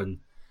quite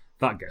often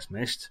that gets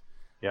missed.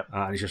 Yep.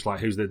 And it's just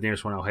like, who's the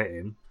nearest one, I'll hit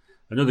him.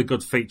 Another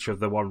good feature of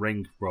the One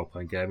Ring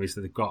role-playing game is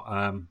that they've got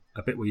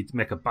a bit where you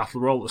make a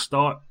battle roll at the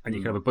start, and you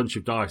can have a bunch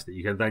of dice that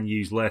you can then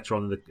use later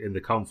on in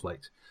the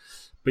conflict.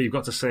 But you've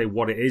got to say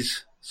what it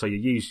is. So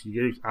you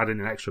add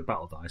in an extra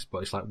battle dice, but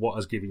it's like, what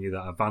has given you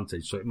that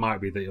advantage? So it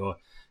might be that you're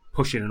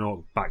pushing an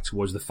orc back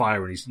towards the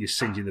fire and you're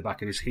singeing the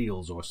back of his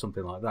heels or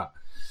something like that.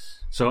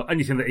 So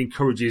anything that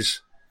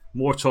encourages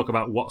more talk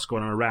about what's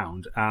going on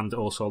around, and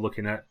also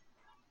looking at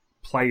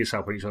players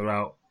helping each other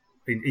out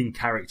in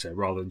character,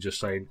 rather than just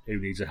saying who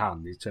needs a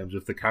hand, in terms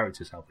of the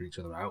characters helping each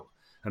other out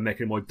and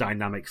making a more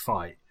dynamic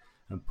fight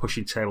and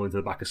pushing tail into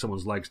the back of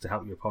someone's legs to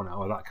help your opponent out,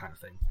 or that kind of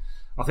thing.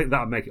 I think that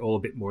would make it all a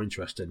bit more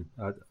interesting.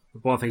 One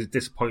of the things that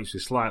disappoints me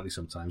slightly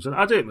sometimes, and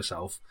I do it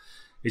myself,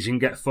 is you can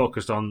get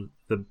focused on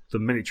the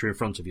miniature in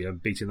front of you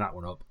and beating that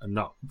one up, and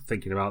not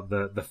thinking about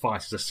the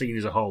fight as a scene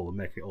as a whole, and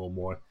make it all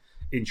more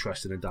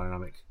interesting and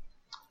dynamic.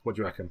 What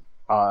do you reckon?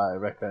 I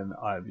reckon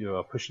you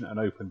are pushing an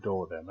open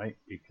door there, mate,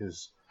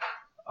 because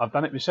I've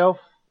done it myself.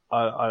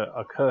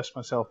 I curse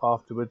myself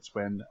afterwards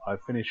when I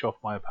finish off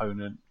my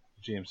opponent.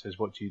 The GM says,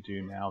 what do you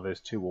do now? There's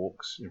 2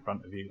 orcs in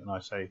front of you, and I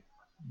say,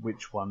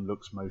 which one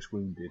looks most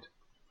wounded?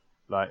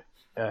 Like,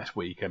 that's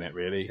weak, isn't it,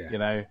 really? Yeah. You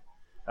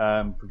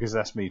know? Because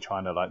that's me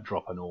trying to, like,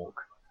 drop an orc.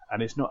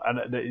 And it's not,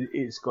 and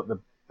it's got the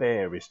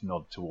barest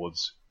nod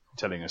towards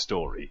telling a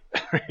story,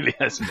 really,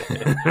 hasn't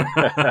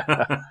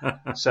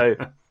it? So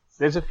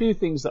there's a few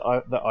things that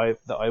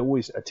I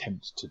always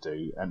attempt to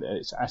do, and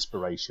it's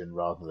aspiration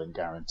rather than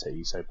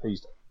guarantee. So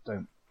please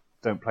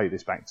don't play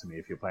this back to me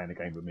if you're playing a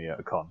game with me at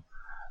a con.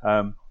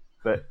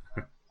 But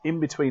in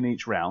between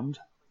each round,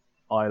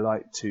 I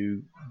like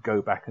to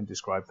go back and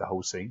describe the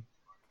whole scene.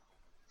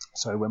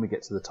 So when we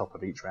get to the top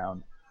of each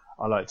round,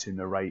 I like to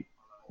narrate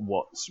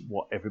what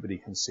everybody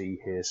can see,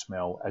 hear,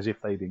 smell, as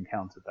if they'd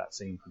encountered that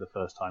scene for the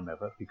first time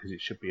ever, because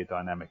it should be a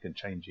dynamic and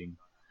changing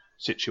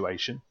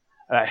situation.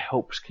 That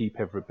helps keep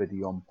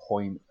everybody on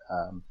point,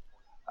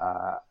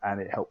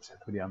 and it helps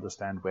everybody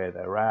understand where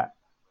they're at.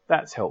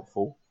 That's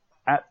helpful.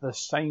 At the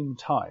same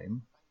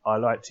time, I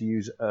like to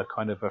use a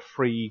kind of a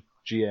free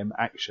GM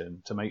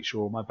action to make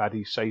sure my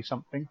baddies say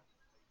something.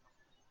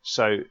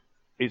 So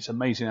it's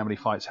amazing how many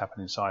fights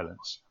happen in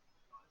silence,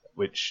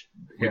 which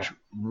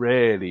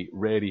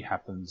rarely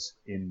happens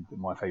in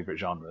my favourite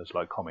genres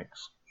like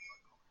comics.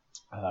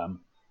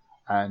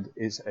 And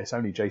it's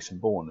only Jason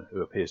Bourne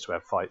who appears to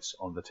have fights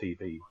on the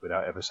TV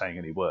without ever saying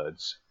any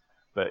words.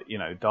 But, you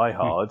know, Die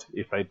Hard,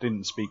 if they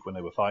didn't speak when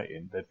they were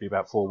fighting, there'd be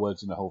about 4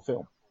 words in the whole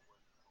film.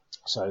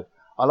 So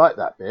I like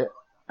that bit.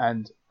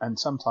 And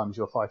sometimes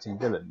you're fighting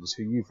villains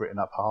who you've written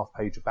up a half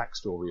page of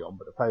backstory on,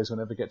 but the players will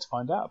never get to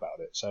find out about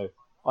it. So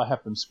I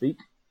have them speak.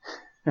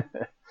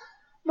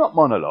 Not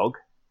monologue,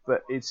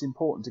 but it's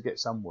important to get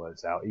some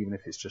words out, even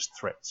if it's just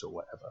threats or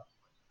whatever.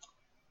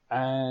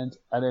 And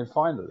then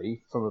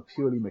finally, from a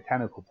purely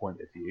mechanical point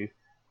of view,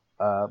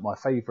 my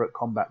favourite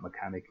combat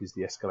mechanic is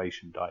the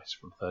escalation dice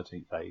from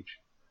 13th Age,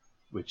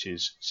 which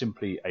is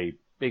simply a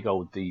big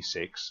old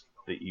D6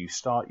 that you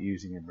start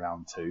using in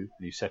round 2, and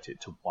you set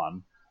it to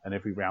 1, and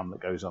every round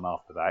that goes on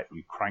after that,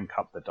 you crank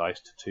up the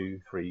dice to 2,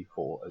 3,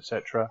 4,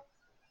 etc.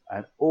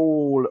 And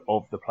all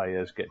of the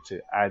players get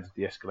to add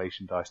the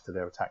escalation dice to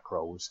their attack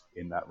rolls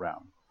in that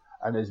round.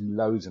 And there's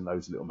loads and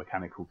loads of little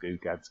mechanical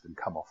googads that can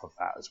come off of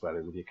that as well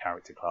with your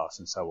character class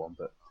and so on.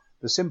 But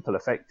the simple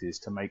effect is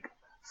to make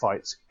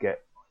fights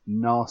get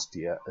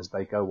nastier as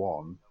they go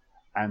on,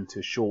 and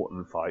to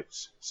shorten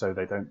fights so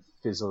they don't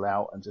fizzle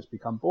out and just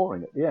become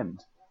boring at the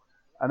end.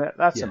 And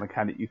that's a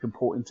mechanic you can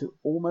port into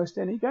almost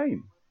any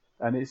game.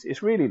 And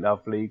it's really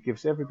lovely,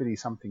 gives everybody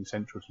something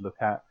central to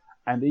look at,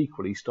 and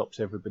equally stops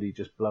everybody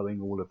just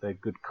blowing all of their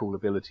good, cool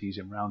abilities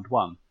in round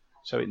 1.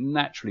 So it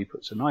naturally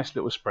puts a nice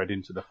little spread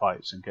into the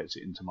fights and gets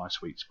it into my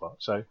sweet spot.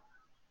 So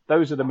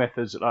those are the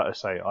methods that, like I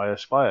say, I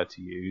aspire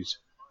to use.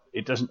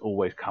 It doesn't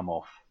always come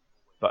off,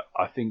 but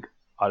I think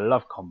I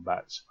love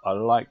combats. I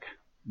like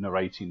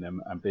narrating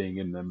them and being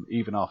in them,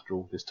 even after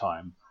all this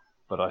time,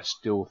 but I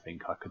still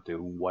think I could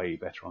do way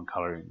better on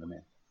colouring them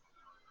in.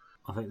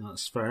 I think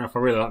that's fair enough. I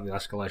really like the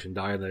escalation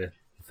die and the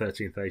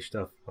 13th Age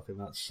stuff. I think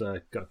that's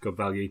got good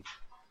value.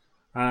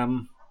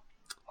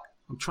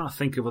 I'm trying to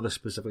think of other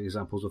specific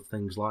examples of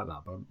things like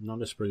that, but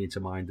none are springing to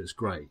mind that's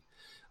great.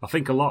 I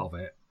think a lot of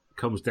it,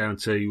 comes down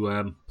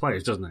to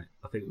players, doesn't it?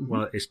 I think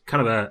it's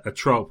kind of a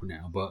trope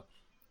now, but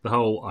the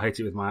whole "I hate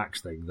it with my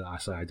axe" thing that I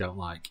say I don't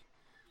like,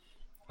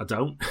 I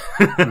don't,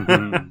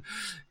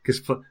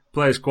 because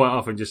players quite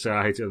often just say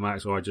I hate it with my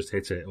axe or I just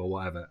hit it or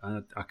whatever,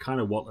 and I kind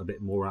of want a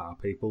bit more out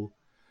of people.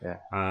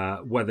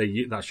 Yeah. Whether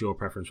that's your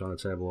preference on the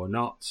table or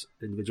not,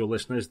 individual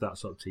listeners,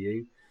 that's up to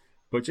you.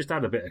 But just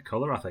add a bit of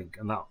colour, I think,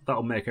 and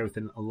that'll make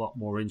everything a lot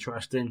more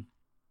interesting.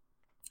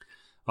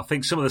 I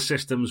think some of the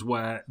systems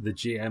where the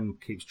GM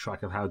keeps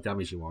track of how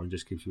damaged you are and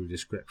just gives you a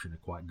description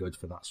are quite good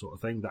for that sort of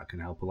thing. That can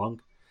help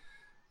along.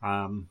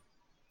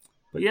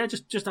 But yeah,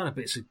 just add a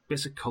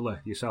bits of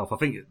colour yourself. I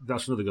think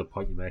that's another good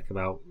point you make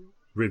about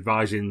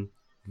revising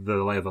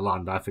the lay of the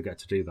land. I forget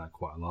to do that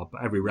quite a lot,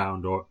 but every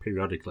round or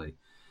periodically,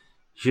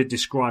 you should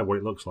describe what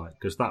it looks like,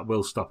 because that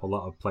will stop a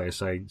lot of players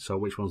saying, so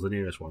which one's the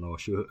nearest one, or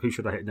who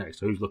should I hit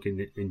next, or who's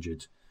looking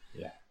injured?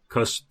 Yeah.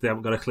 Because they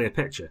haven't got a clear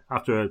picture.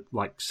 After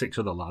like 6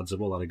 other lads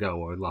have all had a go,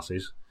 or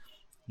lasses,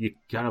 you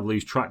kind of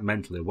lose track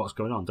mentally of what's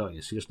going on, don't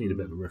you? So you just need a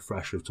bit of a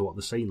refresher to what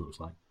the scene looks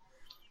like.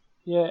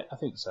 Yeah, I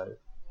think so.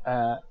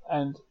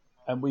 And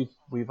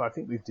we've I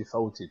think we've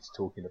defaulted to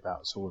talking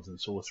about swords and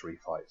sorcery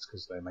fights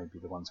because they may be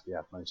the ones we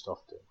have most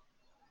often.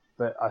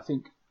 But I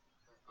think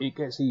it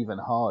gets even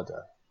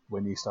harder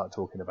when you start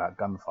talking about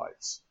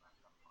gunfights.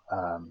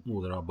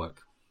 They're hard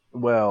work.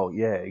 Well,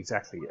 yeah,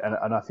 exactly.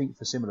 And I think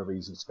for similar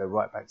reasons, to go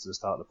right back to the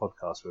start of the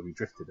podcast where we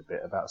drifted a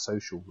bit about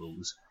social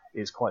rules,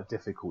 it's quite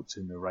difficult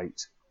to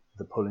narrate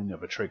the pulling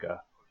of a trigger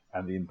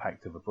and the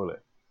impact of a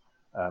bullet,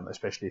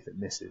 especially if it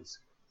misses.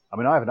 I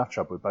mean, I have enough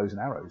trouble with bows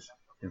and arrows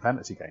in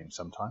fantasy games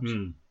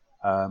sometimes.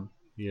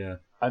 Yeah.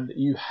 And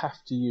you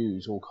have to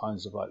use all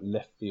kinds of like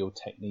left field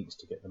techniques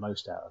to get the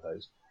most out of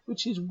those,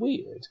 which is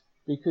weird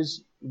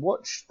because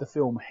watch the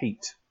film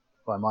Heat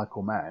by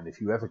Michael Mann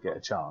if you ever get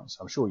a chance.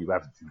 I'm sure you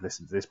have if you've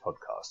listened to this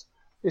podcast.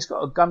 It's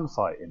got a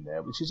gunfight in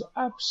there, which is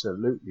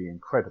absolutely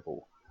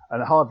incredible.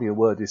 And hardly a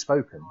word is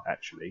spoken,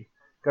 actually.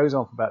 Goes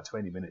on for about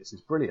 20 minutes.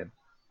 It's brilliant.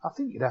 I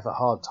think you'd have a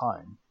hard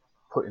time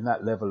putting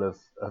that level of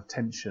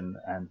tension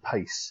and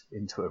pace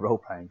into a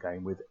role-playing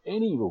game with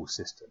any rule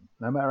system,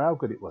 no matter how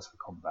good it was for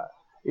combat.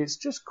 It's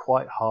just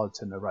quite hard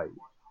to narrate.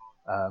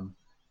 And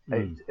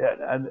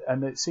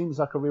it seems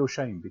like a real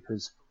shame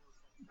because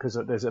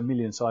there's a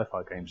million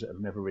sci-fi games that have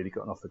never really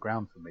gotten off the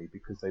ground for me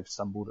because they've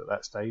stumbled at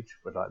that stage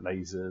with like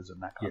lasers and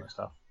that kind of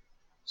stuff.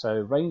 So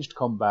ranged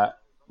combat,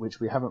 which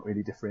we haven't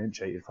really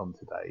differentiated from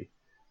today,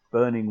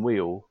 Burning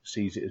Wheel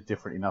sees it as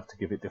different enough to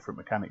give it different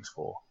mechanics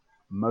for.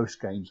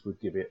 Most games would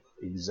give it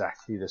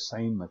exactly the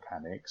same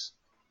mechanics,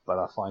 but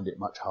I find it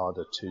much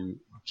harder to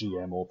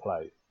GM or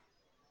play.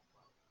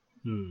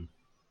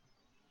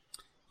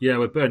 Yeah,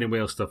 with Burning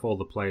Wheel stuff, all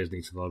the players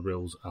need to know the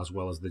rules as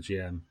well as the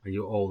GM, and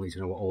you all need to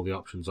know what all the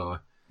options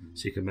are,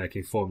 so you can make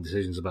informed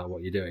decisions about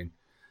what you're doing.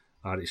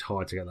 And it's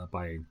hard to get that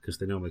buy-in because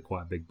they're normally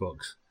quite big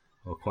books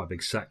or quite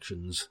big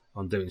sections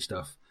on doing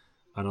stuff,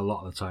 and a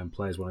lot of the time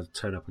players want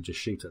to turn up and just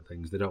shoot at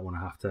things. They don't want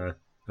to have to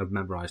have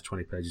memorised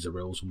 20 pages of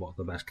rules and what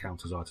the best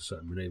counters are to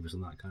certain manoeuvres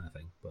and that kind of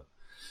thing. But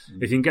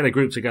if you can get a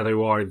group together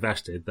who are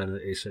invested, then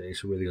it's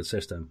a really good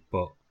system.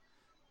 But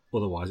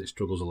otherwise, it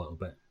struggles a little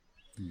bit.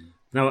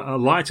 Now, a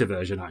lighter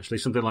version, actually,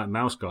 something like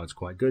Mouse Guard's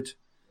quite good.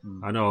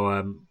 I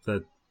know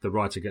the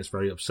writer gets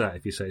very upset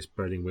if you say it's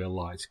Burning Wheel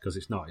Light, because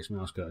it's not. It's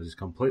Mouse Guard. It's a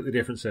completely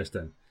different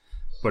system,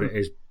 but it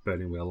is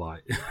Burning Wheel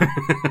Light.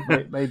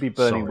 Maybe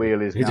Burning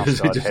Wheel is Mouse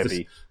Guard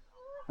heavy.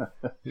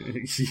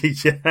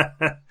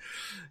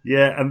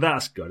 Yeah, and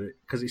that's good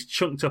because it's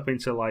chunked up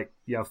into like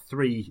you have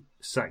 3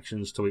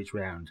 sections to each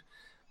round,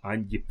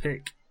 and you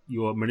pick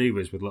your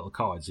manoeuvres with little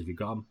cards if you've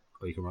got them,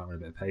 or you can write on a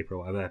bit of paper or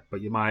whatever.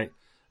 But you might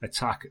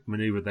attack,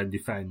 manoeuvre, then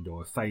defend,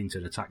 or feint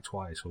and attack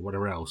twice, or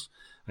whatever else.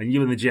 And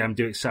you and the GM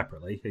do it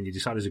separately, and you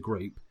decide as a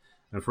group.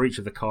 And for each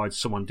of the cards,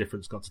 someone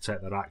different's got to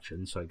take that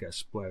action, so it gets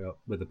split up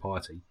with the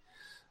party.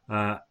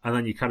 And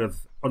then you kind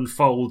of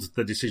unfold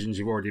the decisions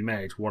you've already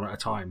made one at a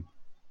time,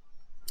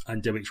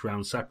 and do each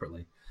round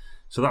separately.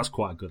 So that's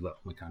quite a good little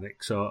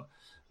mechanic. So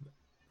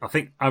I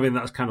think having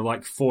that's kind of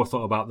like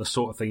forethought about the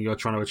sort of thing you're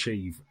trying to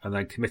achieve, and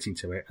then committing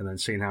to it, and then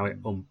seeing how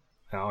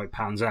it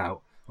pans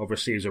out over a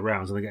series of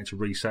rounds, and then getting to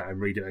reset and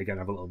redo it again,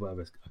 have a little bit of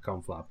a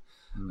conflab,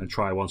 and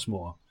try once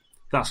more.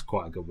 That's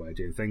quite a good way of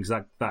doing things.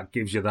 That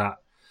gives you that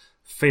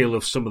feel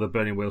of some of the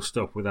Burning Wheel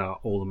stuff without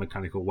all the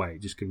mechanical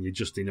weight, just giving you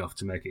just enough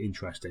to make it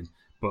interesting,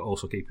 but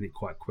also keeping it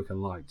quite quick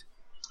and light.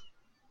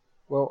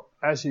 Well,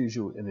 as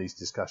usual in these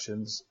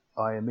discussions,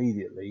 I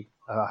immediately,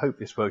 and I hope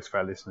this works for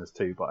our listeners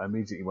too, but I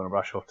immediately want to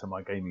rush off to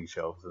my gaming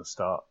shelves and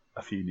start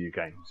a few new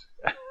games.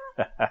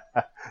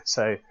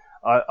 So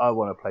I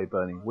want to play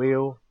Burning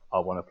Wheel. I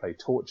want to play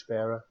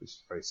Torchbearer, which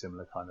is a very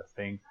similar kind of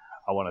thing.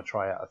 I want to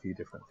try out a few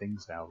different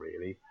things now,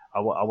 really. I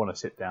want to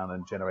sit down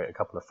and generate a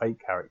couple of fake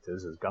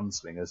characters as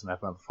gunslingers and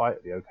have another fight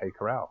at the OK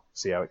Corral,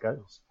 see how it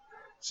goes.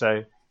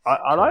 So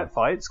I like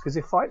fights, because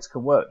if fights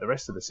can work, the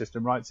rest of the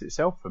system writes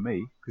itself for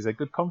me, because they're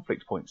good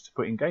conflict points to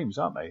put in games,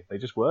 aren't they? They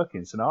just work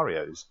in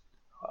scenarios.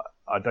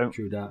 I don't...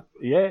 True that.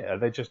 Yeah,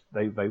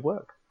 they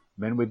work.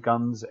 Men with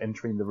guns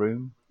entering the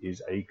room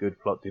is a good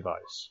plot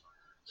device.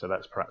 So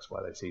that's perhaps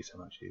why they see so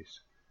much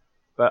use.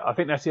 But I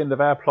think that's the end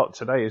of our plot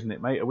today, isn't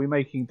it, mate? Are we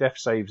making death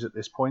saves at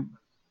this point?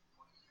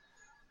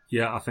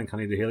 Yeah, I think I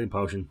need a healing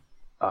potion.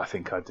 I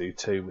think I do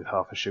too, with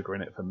half a sugar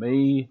in it for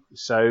me.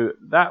 So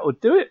that will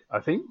do it, I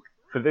think,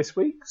 for this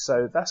week.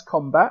 So that's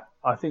combat.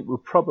 I think we'll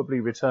probably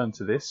return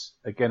to this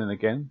again and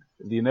again.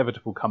 The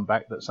inevitable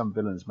comeback that some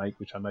villains make,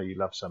 which I know you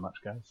love so much,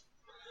 guys.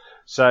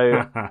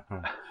 So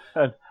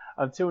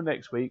until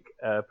next week,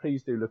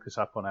 please do look us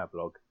up on our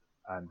blog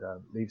and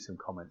leave some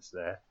comments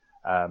there.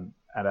 And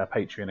our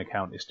Patreon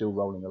account is still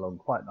rolling along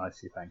quite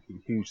nicely, thank you.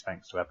 Huge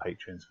thanks to our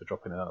patrons for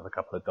dropping another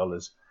couple of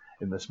dollars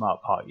in the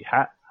Smart Party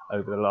hat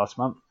over the last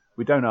month.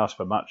 We don't ask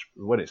for much,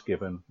 but when it's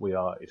given, we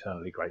are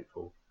eternally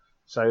grateful.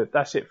 So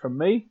that's it from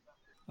me.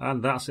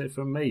 And that's it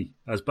from me.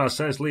 As Baz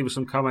says, leave us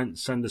some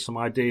comments, send us some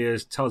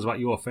ideas, tell us about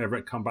your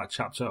favourite combat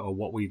chapter or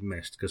what we've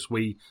missed, because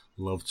we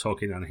love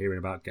talking and hearing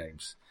about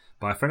games.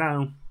 Bye for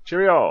now.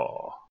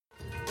 Cheerio!